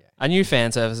 Yeah. I knew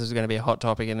fan service was going to be a hot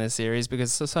topic in this series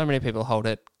because so many people hold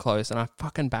it close, and I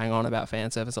fucking bang on about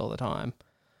fan service all the time.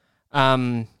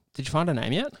 Did you find a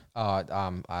name yet? Oh,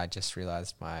 I just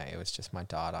realized it was just my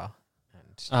data,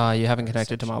 and You haven't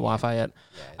connected to my Wi-Fi yet.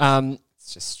 yeah,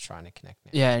 it's just trying to connect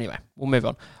now. Yeah, anyway, we'll move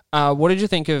on. What did you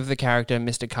think of the character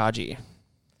Mr. Kaji?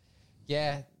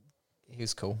 Yeah, he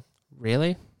was cool.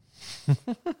 Really?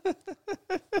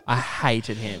 I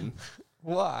hated him.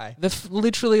 Why?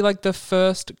 Literally, like the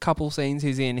first couple scenes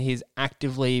he's in, he's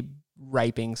actively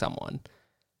raping someone.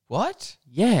 What?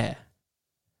 Yeah.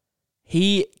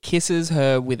 He kisses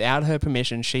her without her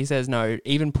permission. She says no,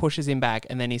 even pushes him back,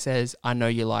 and then he says, I know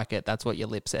you like it. That's what your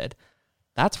lip said.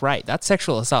 That's rape. That's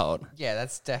sexual assault. Yeah,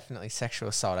 that's definitely sexual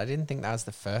assault. I didn't think that was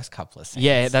the first couple of scenes.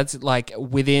 Yeah, that's like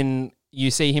within,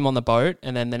 you see him on the boat,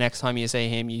 and then the next time you see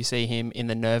him in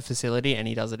the nerve facility, and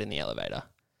he does it in the elevator.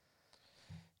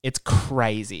 It's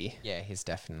crazy. Yeah, he's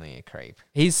definitely a creep.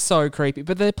 He's so creepy,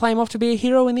 but they play him off to be a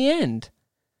hero in the end.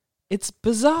 It's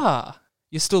bizarre.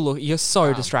 You're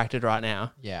so distracted right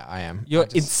now. Yeah, I am. You're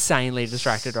insanely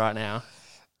distracted right now.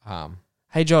 Um,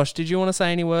 Hey Josh, did you want to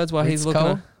say any words while he's looking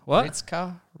at what?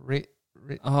 Ritzka?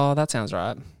 Oh, that sounds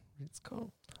right. Ritzka?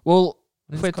 Well,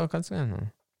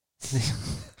 Ritzka?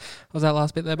 was that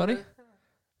last bit there, buddy?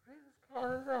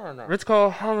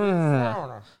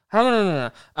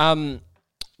 Ritz-Carlton.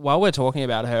 While we're talking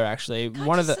about her, actually,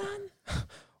 one of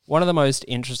the most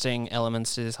interesting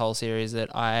elements to this whole series that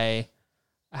I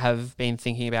have been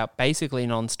thinking about basically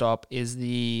nonstop is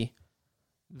the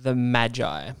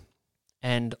Magi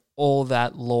and all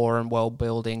that lore and world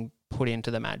building put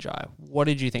into the Magi. What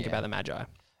did you think about the Magi?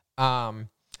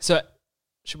 So,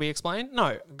 should we explain?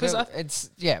 No, because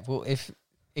well,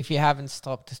 if you haven't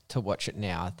stopped to watch it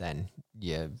now, then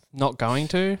you're not going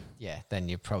to. then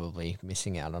you're probably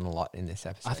missing out on a lot in this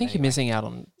episode. I think you're missing out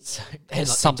on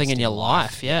There's something in your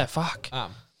life. Yeah, fuck.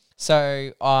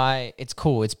 So it's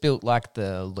cool. It's built like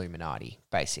the Illuminati,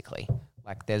 basically.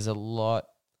 Like there's a lot.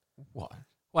 What?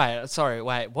 Wait, sorry.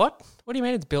 Wait, what? What do you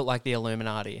mean it's built like the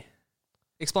Illuminati?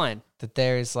 Explain. That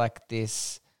there is like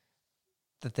this.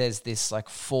 That there's this like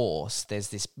force. There's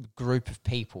this group of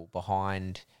people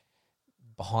behind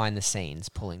behind the scenes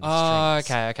pulling the Oh,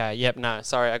 strings. okay. Yep, no,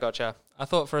 sorry, I gotcha. I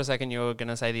thought for a second you were going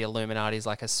to say the Illuminati is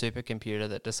like a supercomputer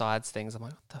that decides things. I'm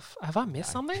like, have I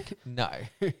missed something? No.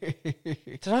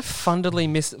 Did I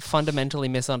fundamentally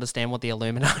misunderstand what the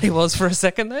Illuminati was for a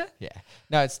second there? Yeah.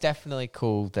 No, it's definitely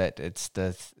cool that it's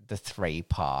the 3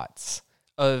 parts.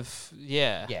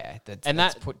 Yeah. Yeah, that's And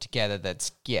that's that- put together. That's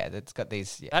got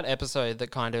these. Yeah, That episode that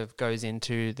kind of goes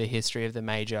into the history of the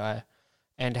Magi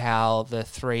and how the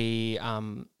 3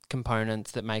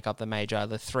 components that make up the Magi,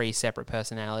 the 3 separate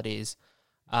personalities,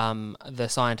 the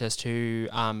scientist who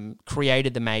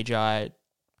created the Magi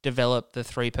developed the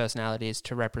 3 personalities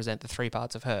to represent the 3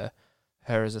 parts of her.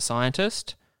 Her as a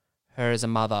scientist, her as a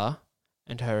mother,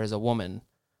 and her as a woman.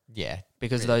 yeah,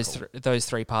 Because really those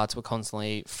 3 parts were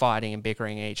constantly fighting and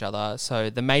bickering at each other. So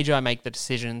the Magi make the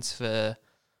decisions for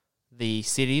the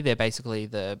city. They're basically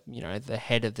the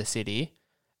head of the city,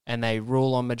 and they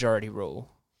rule on majority rule.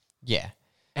 yeah.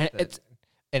 And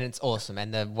And it's awesome.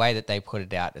 And the way that they put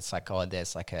it out, it's like,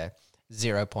 there's like a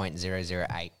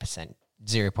 0.008%,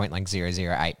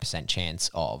 0.008% chance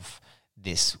of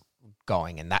this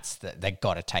going, and they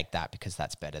got to take that because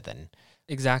that's better than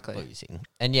exactly. losing.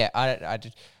 And yeah, I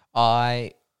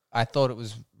thought it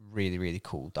was really, really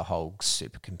cool, the whole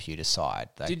supercomputer side.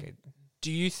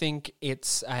 Do you think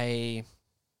it's a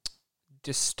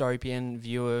dystopian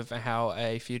view of how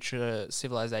a future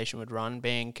civilization would run,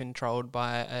 being controlled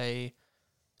by a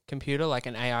computer, like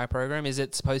an AI program? Is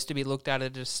it supposed to be looked at a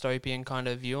dystopian kind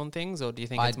of view on things, or do you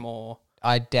think it's more?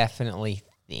 I definitely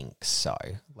think so.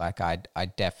 Like, I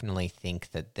definitely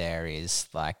think that there's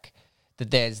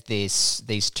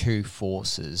these 2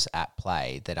 forces at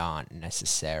play that aren't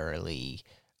necessarily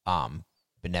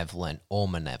benevolent or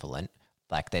malevolent.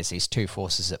 Like, there's these 2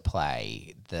 forces at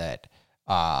play that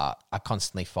are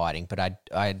constantly fighting. But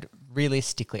I'd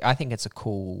realistically, I think it's a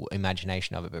cool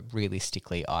imagination of it, but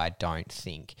realistically, I don't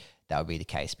think that would be the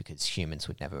case because humans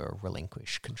would never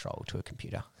relinquish control to a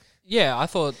computer. Yeah, I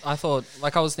thought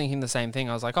like I was thinking the same thing.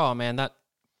 I was like, oh man,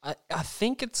 I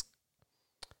think it's,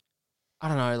 I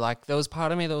don't know, like there was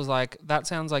part of me that was like, that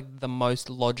sounds like the most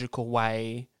logical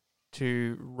way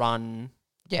to run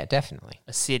Yeah, definitely.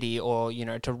 a city or,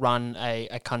 to run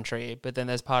a country. But then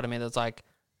there's part of me that's like,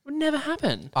 it would never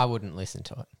happen. I wouldn't listen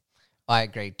to it. I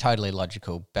agree. Totally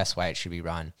logical. Best way it should be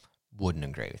run. Wouldn't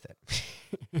agree with it.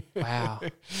 Wow.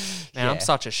 Man, Yeah. I'm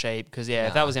such a sheep because,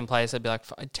 if that Nah. was in place, I'd be like,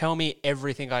 tell me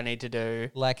everything I need to do.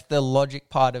 Like, the logic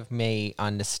part of me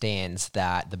understands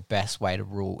that the best way to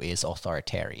rule is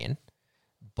authoritarian,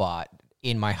 but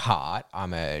in my heart,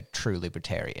 I'm a true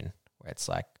libertarian, where it's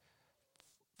like,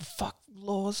 fuck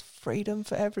laws, freedom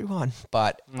for everyone.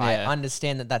 But I Yeah.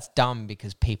 understand that that's dumb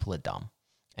because people are dumb,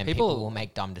 and people People- will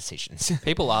make dumb decisions.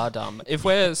 People are dumb. If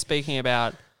we're speaking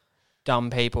about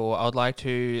dumb people, I would like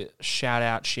to shout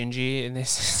out Shinji in this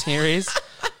series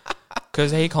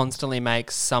because he constantly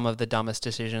makes some of the dumbest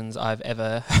decisions I've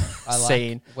ever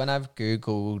seen. When I've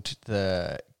Googled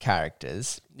the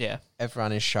characters, Yeah.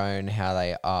 everyone is shown how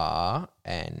they are,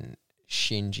 and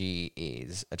Shinji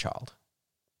is a child.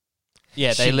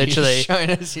 Yeah, they Shinji literally... is shown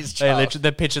as his They child.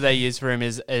 the picture they use for him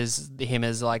is him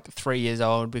as like 3 years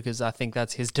old because I think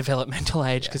that's his developmental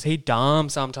age because he dumb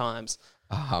sometimes.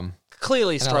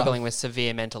 Clearly And I struggling love- with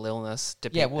severe mental illness.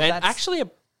 Yeah, well, and that's- actually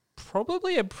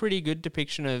probably a pretty good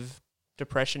depiction of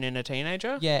depression in a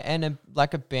teenager. Yeah, and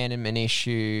abandonment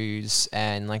issues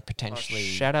and like potentially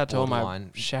Shout out to all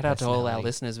borderline our personality.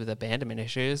 listeners with abandonment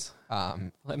issues.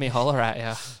 Um, Let me holler at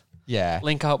you. yeah,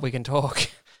 Link up, we can talk.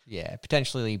 yeah,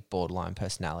 potentially borderline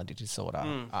personality disorder.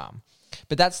 Hmm.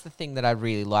 But that's the thing that I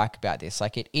really like about this.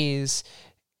 Like, it is,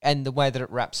 and the way that it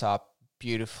wraps up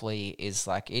beautifully is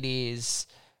like, it is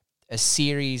a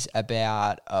series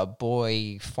about a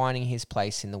boy finding his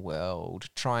place in the world,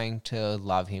 trying to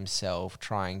love himself,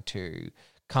 trying to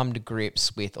come to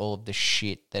grips with all of the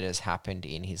shit that has happened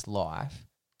in his life.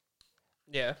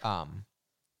 Yeah.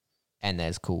 And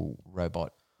there's cool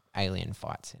robot alien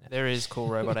fights in it. There is cool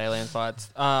robot alien fights.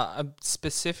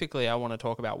 Specifically, I want to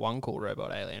talk about one cool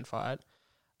robot alien fight.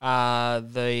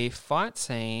 The fight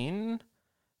scene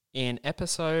in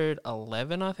episode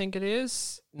 11, I think it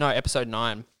is. No, episode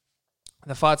 9.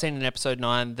 The fight scene in episode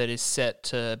 9 that is set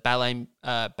to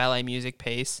ballet music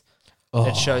piece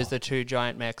that shows the 2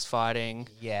 giant mechs fighting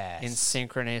Yes. in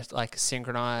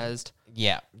synchronized.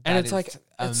 Yeah. And that it's like, is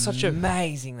it's such a-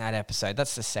 amazing, that episode.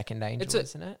 That's the second Angel,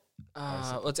 isn't it?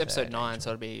 Well, it's episode 9,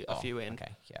 so it'll be a few in.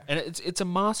 Okay, yeah. And it's a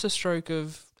masterstroke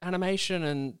of animation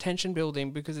and tension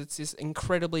building because it's this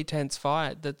incredibly tense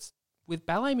fight that's with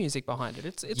ballet music behind it.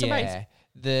 It's amazing.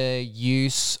 The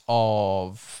use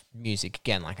of music,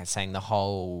 again, like I was saying, the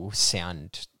whole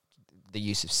sound the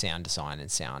use of sound design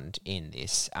and sound in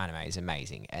this anime is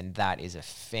amazing, and that is a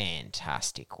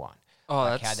fantastic one. Oh,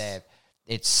 like how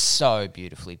it's so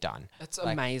beautifully done. It's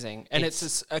amazing, and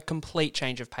it's a complete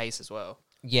change of pace as well.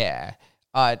 Yeah,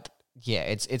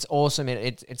 it's awesome.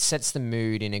 It sets the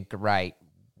mood in a great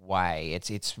way.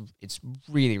 It's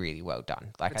really, really well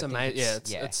done. Like It's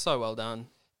amazing. It's so well done.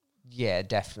 Yeah,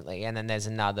 definitely. And then there's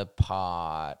another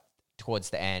part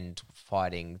towards the end,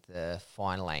 fighting the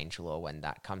final angel, or when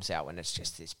that comes out, when it's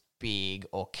just this big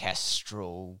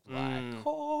orchestral,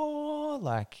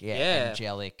 angelic.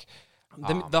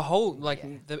 The whole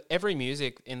every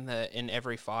music in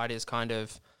every fight is kind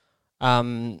of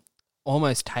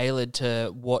almost tailored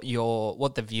to what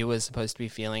the viewer is supposed to be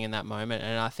feeling in that moment,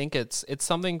 and I think it's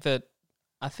something that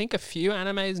I think a few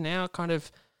animes now kind of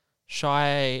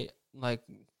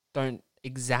don't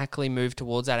exactly move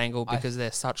towards that angle because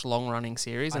they're such long running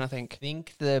series, and I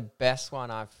think the best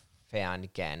one I've found,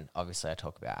 again, obviously I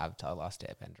talk about Avatar: Last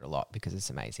Airbender a lot because it's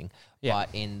amazing. Yeah. But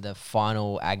in the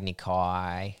final Agni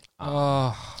Kai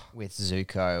with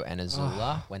Zuko and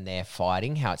Azula, when they're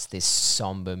fighting, how it's this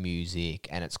somber music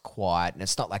and it's quiet and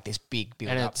it's not like this big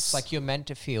build up. It's like you're meant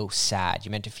to feel sad.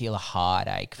 You're meant to feel a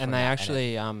heartache. And they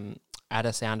actually add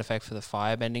a sound effect for the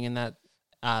fire bending in that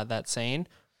scene.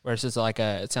 Where it's just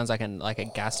it sounds like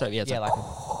a gas stove. Yeah, it's like a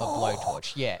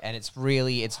blowtorch. Yeah, and it's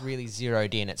really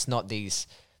zeroed in. It's not these.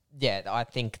 Yeah, I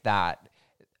think that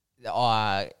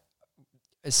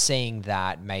seeing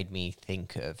that made me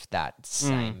think of that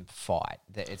same fight.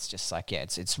 That it's just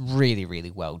it's really,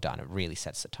 really well done. It really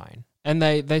sets the tone. And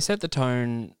they set the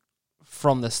tone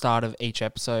from the start of each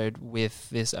episode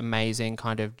with this amazing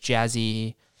kind of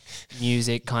jazzy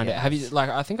music. Have you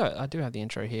I think I do have the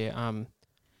intro here.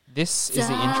 This is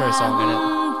the intro song, and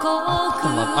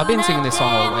I've been singing this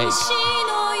song all week.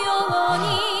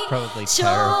 Probably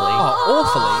terribly. Oh,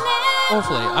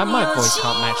 awfully. My voice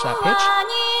can't match that pitch.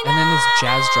 And then this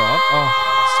jazz drop. Oh,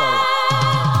 so.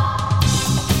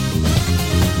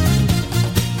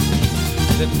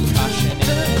 The percussion in the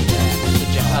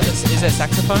jazz. Is there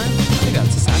saxophone? I think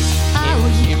that's a sax.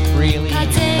 It really.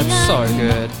 That's so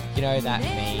good. You know that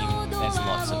meme? There's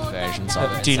lots of versions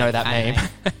of it. Do you know that meme?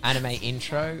 Anime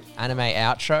intro, anime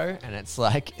outro, and it's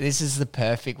like, this is the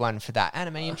perfect one for that.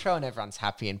 Anime intro, and everyone's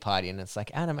happy and partying, and it's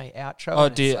like anime outro. Oh,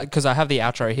 because I have the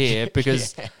outro here,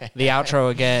 because the outro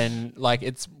again,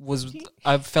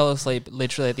 I fell asleep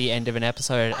literally at the end of an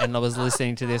episode, and I was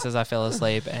listening to this as I fell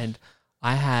asleep, and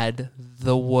I had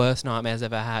the worst nightmares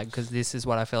I've ever had, because this is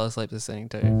what I fell asleep listening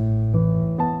to.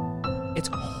 It's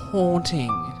haunting.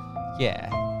 Yeah.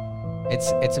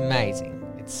 It's amazing.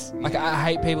 It's I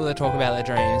hate people that talk about their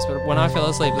dreams, but when I fell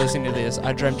asleep listening to this,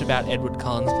 I dreamt about Edward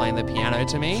Cullen's playing the piano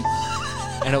to me,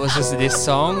 and it was just this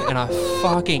song, and I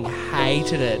fucking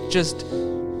hated it. Just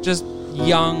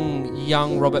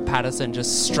young Robert Pattinson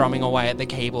just strumming away at the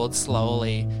keyboard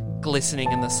slowly,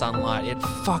 glistening in the sunlight. It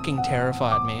fucking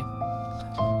terrified me.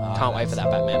 Can't wait for that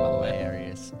Batman, by the way.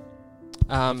 Hilarious.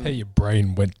 How your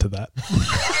brain went to that.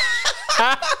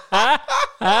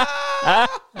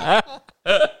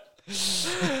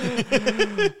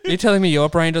 You're telling me your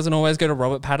brain doesn't always go to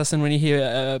Robert Pattinson when you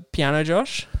hear piano,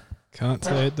 Josh? Can't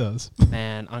say it does.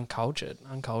 Man, uncultured.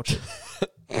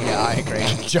 Yeah, I agree.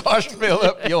 Josh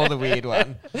Phillip, you're the weird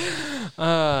one.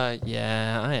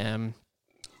 Yeah, I am.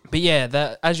 But yeah,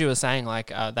 that, as you were saying,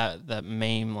 that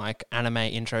meme, anime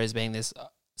intros being this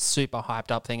super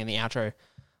hyped up thing, in the outro,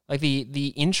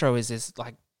 the intro is this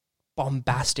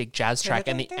bombastic jazz track,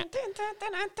 and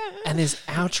this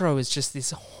outro is just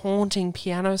this haunting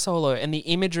piano solo, and the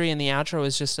imagery in the outro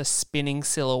is just a spinning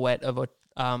silhouette of a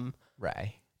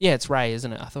Ray. Yeah, it's Ray,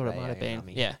 isn't it? I thought Ray it might have been.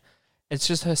 Aonami. Yeah, it's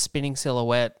just her spinning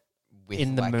silhouette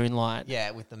in the moonlight.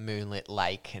 Yeah, with the moonlit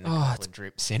lake and a couple of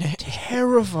drips in it.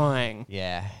 Terrifying.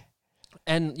 Yeah.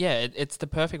 And yeah, it's the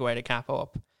perfect way to cap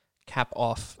off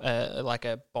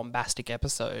a bombastic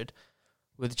episode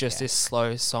with just this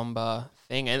slow, somber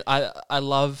thing. And I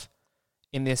love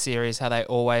in this series how they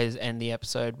always end the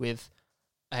episode with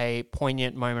a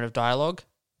poignant moment of dialogue,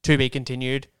 to be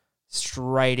continued,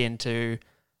 instantly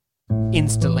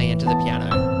into the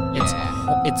piano.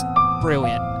 It's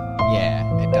brilliant.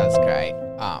 Yeah, it does great.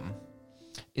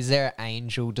 Is there an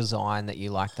angel design that you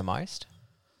like the most?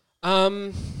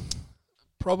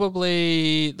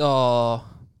 Probably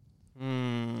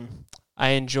I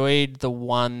enjoyed the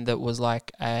one that was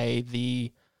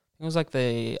the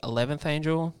 11th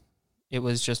angel. It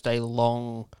was just a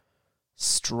long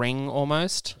string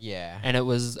almost. Yeah. And it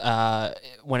was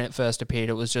when it first appeared,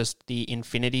 it was just the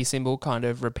infinity symbol kind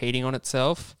of repeating on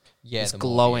itself. Yeah, it's the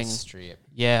glowing Morbius strip.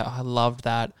 Yeah, I loved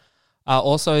that.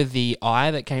 Also, the eye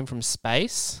that came from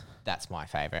space. That's my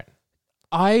favorite.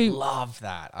 I love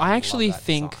that. I actually love that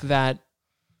think design. that.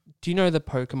 Do you know the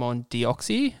Pokemon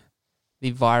Deoxys,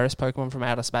 the virus Pokemon from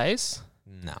outer space?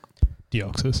 No.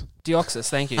 Deoxys. Deoxys,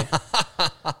 thank you.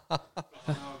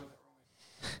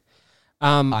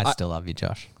 I still love you,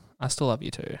 Josh. I still love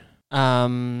you too.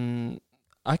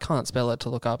 I can't spell it to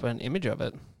look up an image of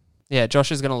it. Yeah,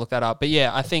 Josh is going to look that up. But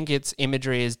yeah, I think its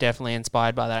imagery is definitely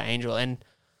inspired by that angel. And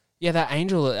yeah, that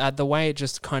angel, the way it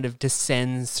just kind of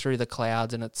descends through the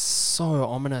clouds and it's so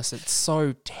ominous. It's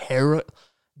so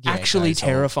actually it goes all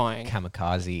terrifying.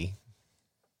 Kamikaze.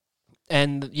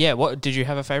 And yeah, what did you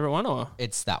have a favorite one or?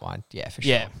 It's that one. Yeah, for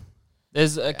sure. Yeah.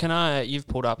 There's you've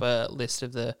pulled up a list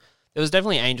of there was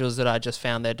definitely angels that I just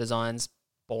found their designs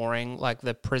boring. Like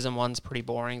the prism one's pretty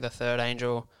boring. The third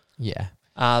angel, Yeah.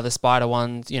 the spider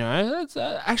ones, it's,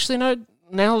 actually no.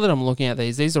 Now that I'm looking at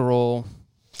these are all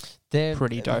They're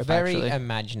pretty dope, very actually.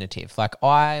 imaginative. Like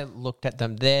I looked at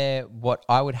them. They're what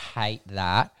I would hate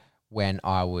that when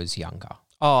I was younger.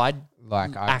 I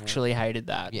Like I actually hated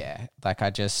that. yeah. Like I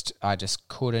just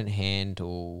couldn't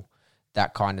handle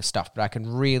that kind of stuff. But I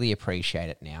can really appreciate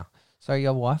it now. So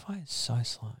your Wi-Fi is so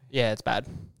slow. Yeah, it's bad.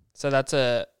 So that's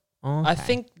I Okay.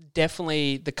 think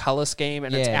definitely the color scheme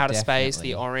and it's Yeah, outer space,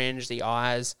 definitely. the orange, the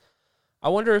eyes. I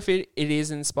wonder if it is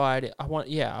inspired. I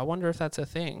wonder if that's a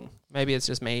thing. Maybe it's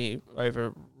just me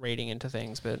over reading into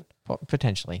things, but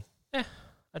Potentially.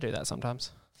 I do that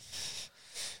sometimes.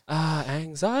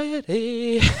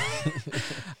 Anxiety.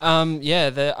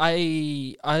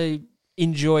 I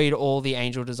enjoyed all the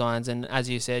angel designs, and as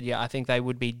you said, I think they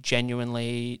would be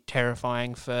genuinely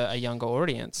terrifying for a younger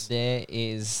audience. There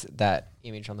is that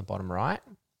image on the bottom right.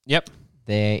 Yep.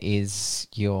 There is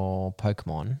your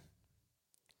Pokemon.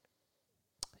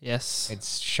 Yes.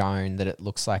 It's shown that it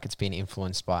looks like it's been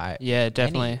influenced by Yeah, many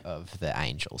definitely. of the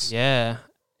angels. Yeah.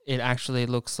 It actually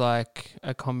looks like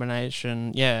a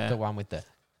combination. Yeah. The one with the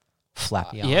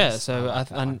flappy arms. Yeah, so I like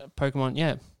that one.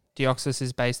 Pokemon, Deoxys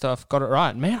is based off. Got it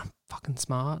right, man. I'm fucking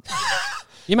smart.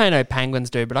 You may know penguins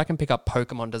do, but I can pick up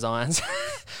Pokemon designs.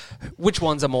 Which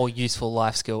one's a more useful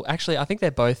life skill? Actually, I think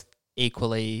they're both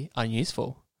equally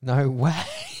unuseful. No way.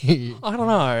 I don't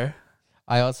know.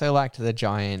 I also liked the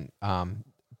giant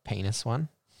penis one.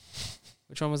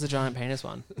 Which one was the giant penis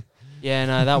one? Yeah,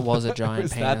 no, that was a giant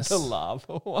Was penis. that the love?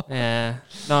 Yeah,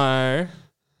 no.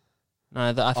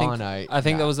 I think no, that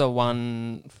no. was the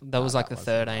one. That was like that the was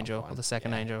third the angel one, or the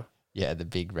second yeah. angel. Yeah, the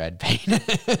big red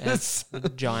penis. The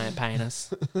giant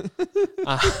penis.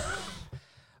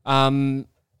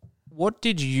 What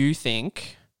did you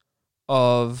think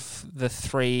of the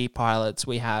three pilots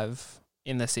we have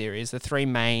in the series? The three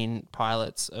main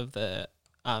pilots of the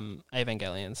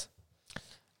Evangelions.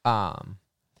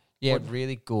 Yeah,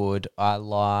 really good. I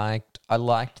liked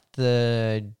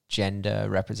the gender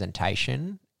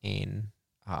representation in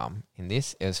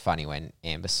this. It was funny when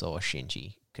Amber saw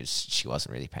Shinji because she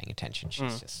wasn't really paying attention. She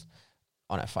was just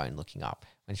on her phone looking up.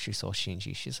 When she saw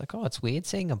Shinji, she's like, "Oh, it's weird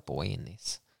seeing a boy in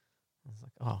this." I was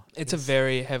like, "Oh, It's a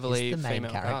very heavily he's the main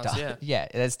female character." cast. Yeah. Yeah,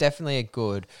 it's definitely a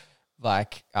good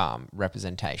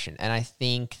representation, and I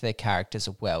think the characters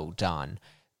are well done.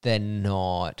 They're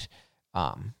not.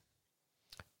 I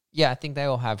think they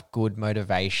all have good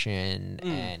motivation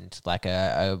and like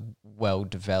a well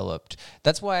developed.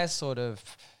 That's why I sort of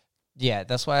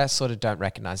don't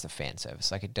recognize the fan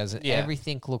service. Like it doesn't. Yeah.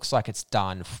 Everything looks like it's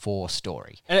done for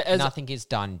story. And Nothing is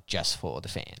done just for the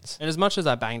fans. And as much as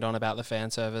I banged on about the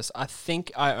fan service, I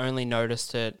think I only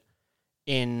noticed it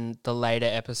in the later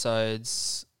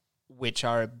episodes, which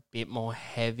are a bit more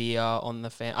heavier on the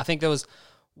fan. I think there was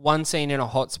one scene in a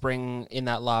hot spring in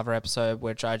that lava episode,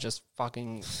 which I just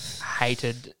fucking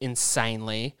hated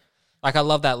insanely. Like, I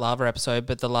love that lava episode,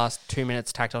 but the last 2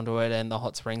 minutes tacked onto it and the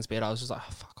hot springs bit, I was just like,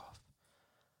 oh, fuck off.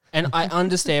 And I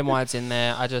understand why it's in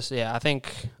there. I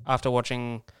think after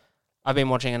I've been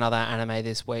watching another anime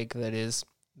this week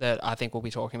that I think we'll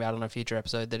be talking about on a future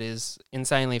episode that is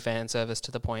insanely fan service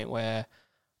to the point where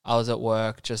I was at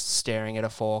work just staring at a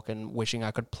fork and wishing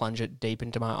I could plunge it deep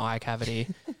into my eye cavity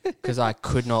because I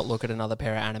could not look at another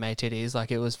pair of anime titties. Like,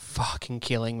 it was fucking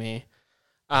killing me.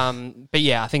 But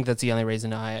yeah, I think that's the only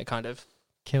reason I kind of...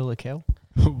 Kill the kill.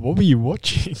 What were you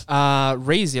watching?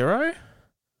 ReZero?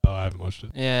 Oh, I haven't watched it.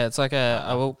 Yeah, it's like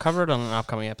I will cover it on an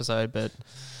upcoming episode, but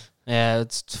yeah,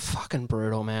 it's fucking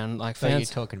brutal, man. Like, So you're fans...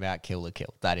 talking about Kill the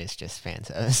Kill. That is just fan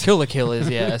service. Kill the Kill is,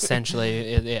 essentially,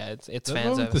 it's The fan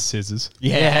one with the service. scissors.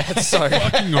 Yeah, it's so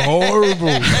Fucking horrible.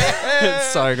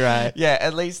 it's so great. Yeah,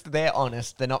 at least they're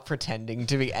honest. They're not pretending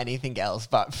to be anything else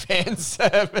but fan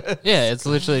service. Yeah, it's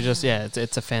literally just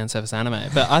it's a fan service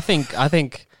anime. But I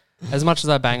think as much as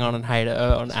I bang on and hate it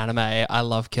on anime, I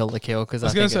love Kill la Kill because I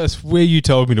was going to say, that's where you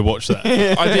told me to watch that.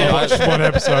 I did. I watched one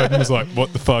episode and was like,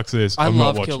 what the fuck's this? I I'm not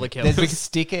love watching Kill la it. Kill. There's a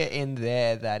sticker in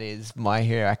there that is My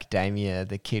Hero Academia,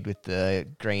 the kid with the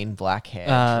green black hair.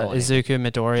 drawn in Izuku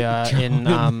Midoriya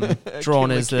drawn Kill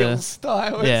la as Kill the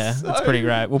style. yeah, It's it's so pretty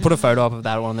great. We'll put a photo up of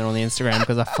that one there on the Instagram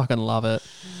because I fucking love it.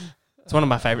 It's one of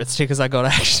my favorite stickers I got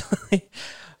actually.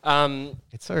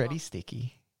 It's already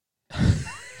sticky.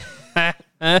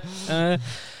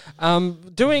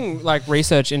 Doing like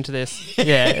research into this.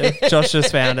 Yeah, Josh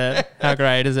just found it. How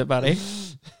great is it, buddy?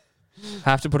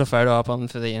 Have to put a photo up on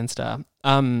for the Insta.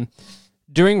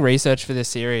 Doing research for this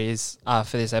series,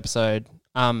 for this episode,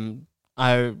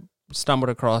 I stumbled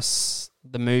across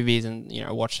the movies and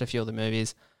watched a few of the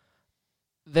movies.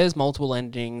 There's multiple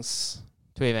endings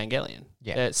to Evangelion.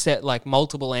 Yeah. It's set like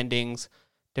multiple endings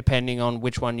depending on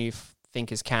which one you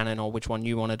think is canon or which one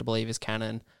you wanted to believe is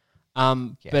canon.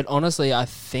 But honestly, I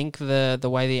think the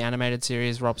way the animated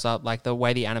series wraps up, like the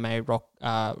way the anime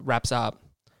wraps up,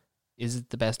 is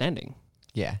the best ending.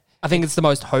 Yeah. I think it's the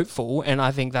most hopeful, and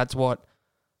I think that's what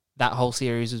that whole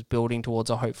series is building towards,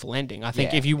 a hopeful ending. I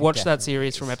think Yeah, if you it watch that definitely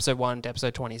series is. from episode 1 to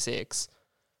episode 26,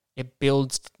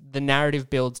 the narrative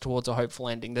builds towards a hopeful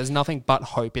ending. There's nothing but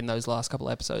hope in those last couple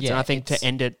episodes. Yeah, And I think to it's-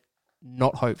 end it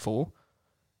not hopeful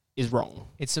is wrong,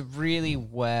 It's a really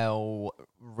well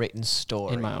written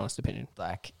story. in my honest opinion.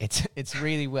 Like it's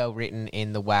really well written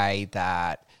in the way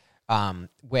that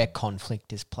where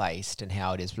conflict is placed and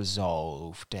how it is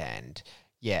resolved, and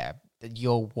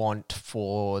your want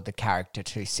for the character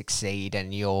to succeed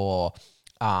and your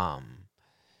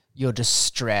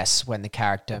distress when the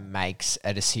character makes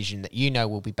a decision that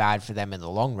will be bad for them in the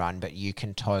long run, but you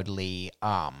can totally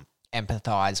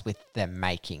empathize with them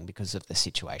making because of the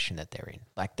situation that they're in.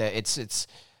 Like it's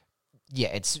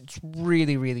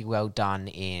really, really well done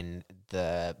in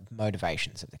the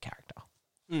motivations of the character.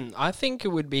 I think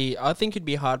it'd be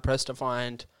hard pressed to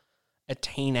find a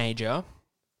teenager,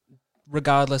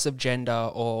 regardless of gender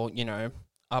or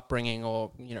upbringing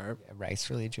or Race,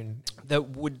 religion. that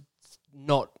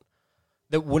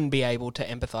wouldn't be able to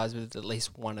empathize with at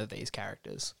least one of these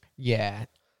characters. Yeah.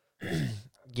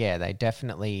 Yeah, they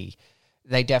definitely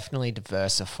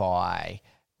diversify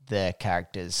the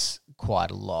characters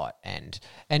quite a lot, and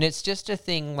it's just a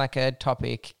thing, like a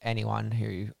topic anyone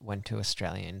who went to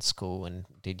Australian school and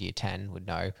did year 10 would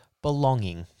know.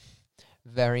 Belonging.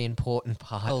 Very important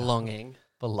part. Belonging.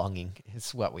 Belonging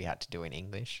is what we had to do in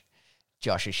English.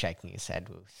 Josh is shaking his head.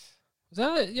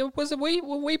 Were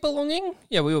we belonging?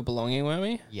 Yeah, we were belonging, weren't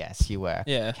we? Yes, you were.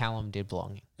 Yeah. Callum did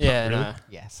belonging. Yeah, really? no.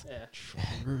 Yes. Yeah.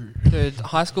 Dude,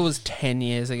 high school was 10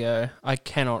 years ago. I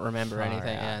cannot remember Far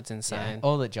anything. out. Yeah, it's insane.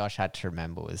 All that Josh had to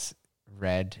remember was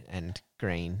red and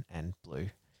green and blue.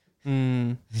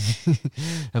 Mm.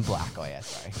 And black. Oh, yeah,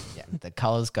 sorry. Yeah, the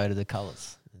colours go to the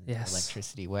colours. Yes.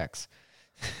 Electricity works.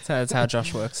 So that's how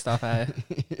Josh works stuff, eh?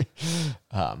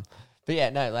 But yeah,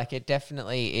 no, like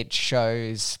it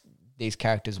shows these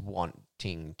characters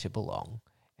wanting to belong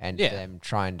and them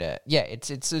trying to. Yeah,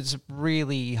 it's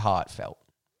really heartfelt.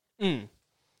 Mm.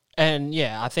 And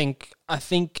yeah, I think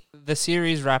the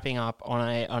series wrapping up on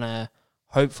a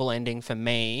hopeful ending for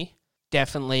me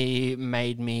definitely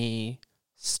made me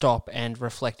stop and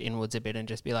reflect inwards a bit and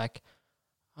just be like,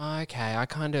 okay, I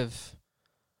kind of,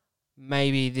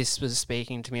 maybe this was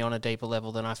speaking to me on a deeper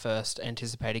level than I first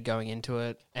anticipated going into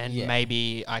it, and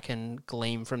maybe I can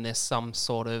glean from this some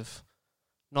sort of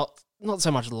not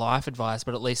so much life advice,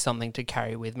 but at least something to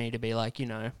carry with me to be like,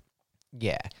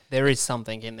 Yeah. there is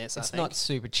something in this. It's I think. not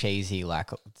super cheesy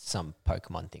like some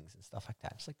Pokemon things and stuff like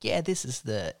that. It's like, yeah, this is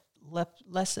the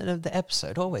lesson of the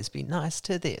episode. Always be nice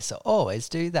to this, or always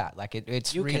do that. Like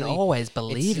it's You really, can always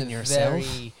believe it's in a yourself.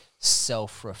 Very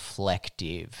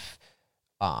self-reflective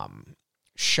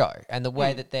show, and the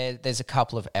way that there's a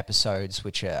couple of episodes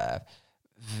which are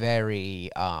very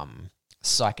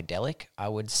psychedelic, I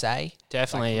would say.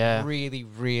 Definitely, Like, yeah. Really,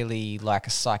 really like a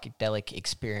psychedelic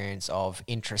experience of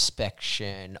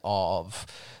introspection, of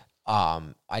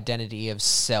identity of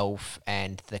self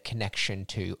and the connection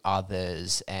to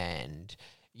others. And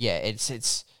yeah, it's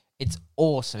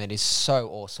awesome. It is so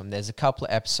awesome. There's a couple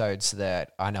of episodes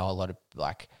that I know a lot of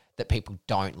that people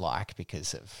don't like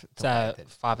because of the way that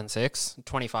 5 and 6,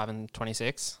 25 and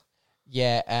 26.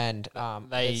 yeah, and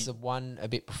They- there's the one a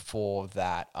bit before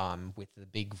that with the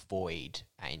big void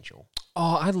angel.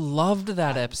 Oh, I loved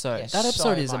that episode. yeah, that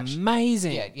episode so is much.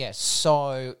 amazing. Yeah,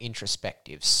 so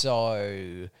introspective,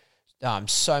 so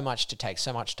much to take,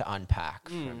 so much to unpack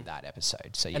from that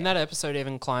episode. So yeah, And that episode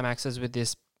even climaxes with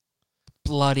this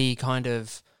bloody kind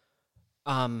of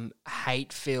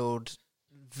hate-filled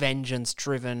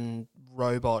vengeance-driven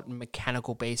robot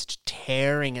mechanical beast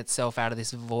tearing itself out of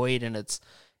this void, and it's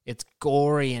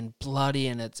gory and bloody,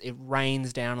 and it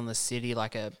rains down on the city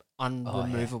like a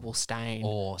unremovable stain.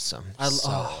 Awesome.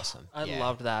 Awesome. I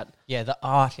loved that. Yeah, the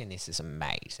art in this is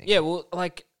amazing. Yeah, well,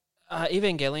 like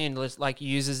Evangelion like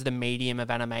uses the medium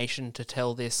of animation to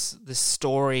tell this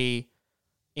story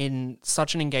in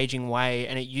such an engaging way,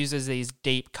 and it uses these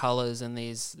deep colors and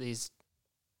these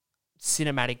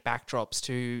cinematic backdrops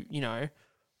to, you know,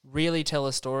 really tell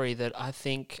a story that I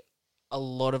think a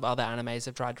lot of other animes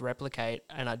have tried to replicate,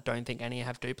 and I don't think any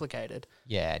have duplicated.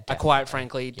 Yeah, I quite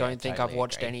frankly don't think totally I've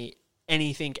watched agree.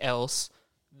 anything else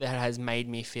that has made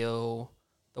me feel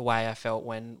the way I felt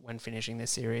when finishing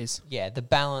this series. Yeah, the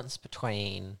balance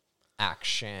between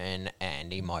action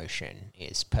and emotion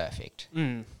is perfect.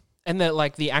 And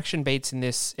the action beats in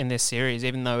this series,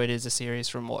 even though it is a series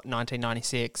from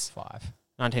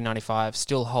 1995,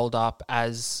 still hold up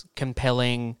as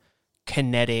compelling,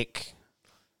 kinetic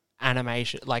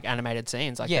animation, like animated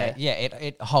scenes. Like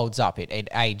it holds up. It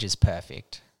ages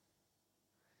perfect.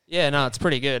 Yeah, no, it's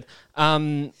pretty good.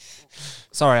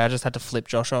 Sorry, I just had to flip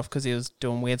Josh off because he was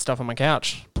doing weird stuff on my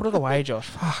couch. Put it away, Josh.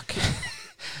 Fuck.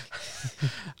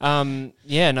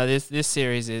 This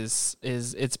series is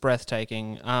it's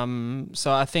breathtaking.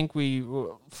 So I think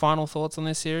final thoughts on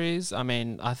this series. I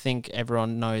mean, I think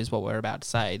everyone knows what we're about to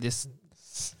say. This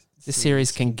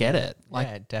series can get it. Like,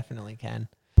 yeah, it definitely can.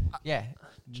 Yeah.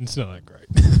 It's not that great.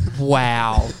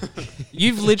 Wow.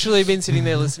 You've literally been sitting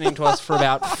there listening to us for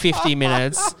about 50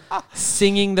 minutes,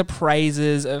 singing the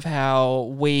praises of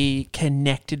how we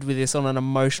connected with this on an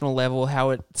emotional level,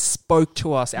 how it spoke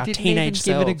to us, our teenage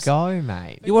selves. Give it a go,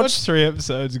 mate. You watched 3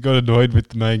 episodes and got annoyed with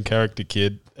the main character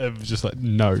kid. It was just like,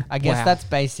 no. I guess that's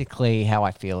basically how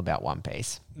I feel about One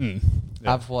Piece. Yeah.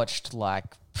 I've watched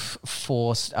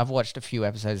I've watched a few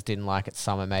episodes, didn't like it.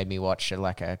 Summer made me watch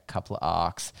like a couple of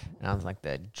arcs, and I was like,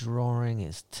 the drawing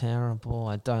is terrible.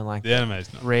 I don't like the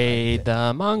anime's not. Read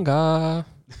the manga.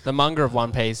 The manga of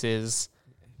One Piece is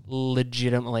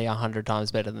legitimately 100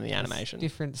 times better than the animation.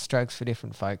 Different strokes for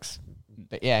different folks.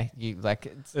 But yeah, you like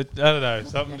it's, I don't know.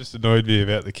 Something just annoyed me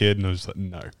about the kid, and I was like,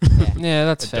 no. Yeah,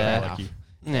 that's I don't fair. like you.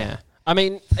 Yeah. I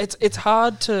mean, it's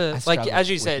hard to, like, as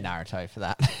you said, Naruto for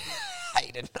that.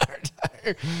 Hated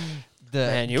Naruto.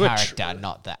 The you were character,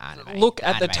 not the anime. Look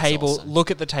at the Anime's table. awesome.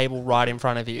 Look at the table right in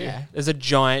front of you. Yeah. There's a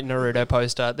giant Naruto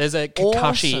poster. There's a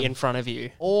Kakashi Awesome. in front of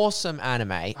you. Awesome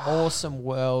anime, awesome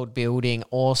world building,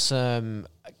 awesome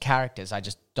characters. I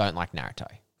just don't like Naruto.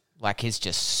 Like, he's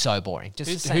just so boring.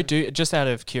 Just Just out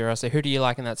of curiosity, who do you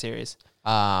like in that series?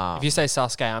 If you say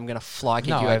Sasuke, I'm gonna fly kick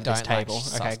you over this table.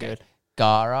 Okay, good.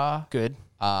 Gaara, Good.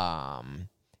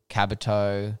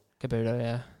 Kabuto, Kabuto,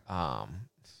 yeah.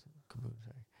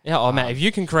 Yeah, oh man, if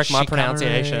you can correct my Shikamaru,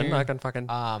 pronunciation, I can fucking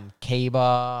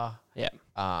Kiba. yeah.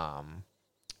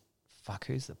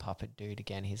 Who's the puppet dude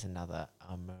again? He's another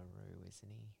Amaru, isn't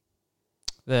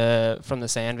he? From the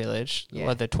Sand Village,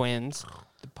 Yeah. the twins.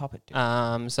 The puppet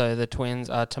dude. So the twins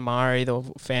are Tamari, the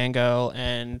fangirl,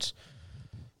 and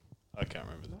I can't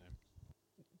remember the name.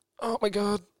 oh my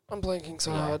god, I'm blanking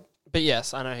so Yeah. hard. But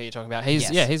yes, I know who you're talking about. He's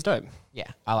Yes. he's dope.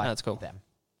 Yeah, I like That's cool. them.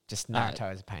 Just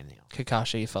Naruto is a pain in the ass.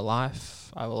 Kakashi for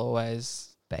life. I will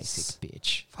always Basic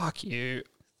bitch. fuck you.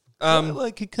 I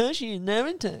like Kakashi and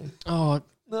Naruto. Oh,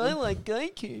 I like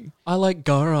Goku. I like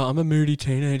Gaara. I'm a moody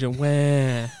teenager.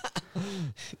 Where?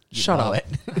 Shut up.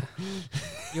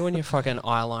 You and your fucking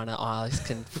eyeliner eyes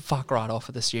can fuck right off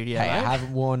at the studio. Hey, I mate.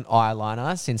 haven't worn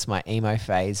eyeliner since my emo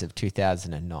phase of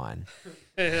 2009.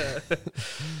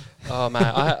 Oh man,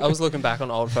 I was looking back on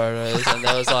old photos and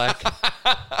there was like,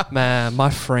 man, my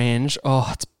fringe. Oh,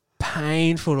 it's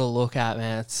painful to look at,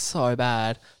 man. It's so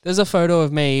bad. There's a photo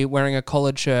of me wearing a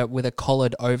collared shirt with a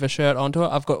collared overshirt onto it.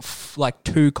 I've got like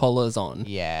 2 collars on.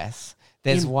 Yes.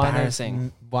 There's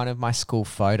Embarrassing. one of my school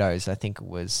photos, I think it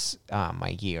was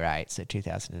my year 8, so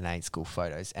 2008 school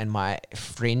photos, and my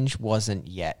fringe wasn't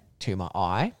yet to my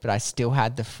eye, but I still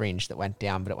had the fringe that went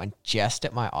down, but it went just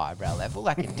at my eyebrow level,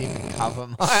 like it didn't cover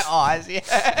my eyes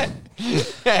yet.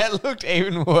 Yeah, it looked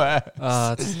even worse.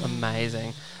 Oh, it's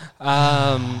amazing.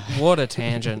 What a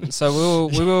tangent. So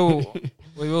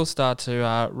we will start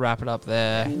to wrap it up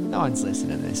there. No one's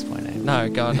listening at this point. No,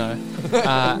 God, no.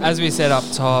 As we said up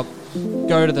top,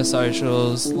 go to the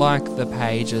socials, like the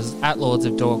pages at Lords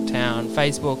of Dorktown,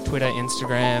 Facebook, Twitter,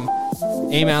 Instagram.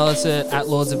 Email us at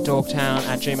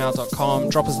lordsofdorktown@gmail.com.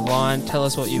 Drop us a line. Tell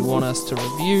us what you want us to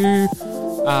review.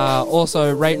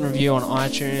 Also, rate and review on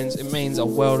iTunes. It means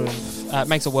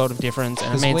makes a world of difference,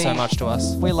 and it means so much to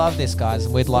us. We love this, guys,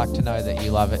 and we'd like to know that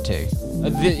you love it too.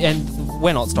 And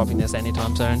we're not stopping this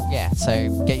anytime soon. Yeah, so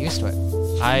get used to it.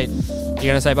 You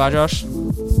gonna say bye, Josh?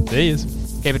 See yous.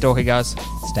 Keep it dorky, guys.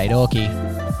 Stay dorky.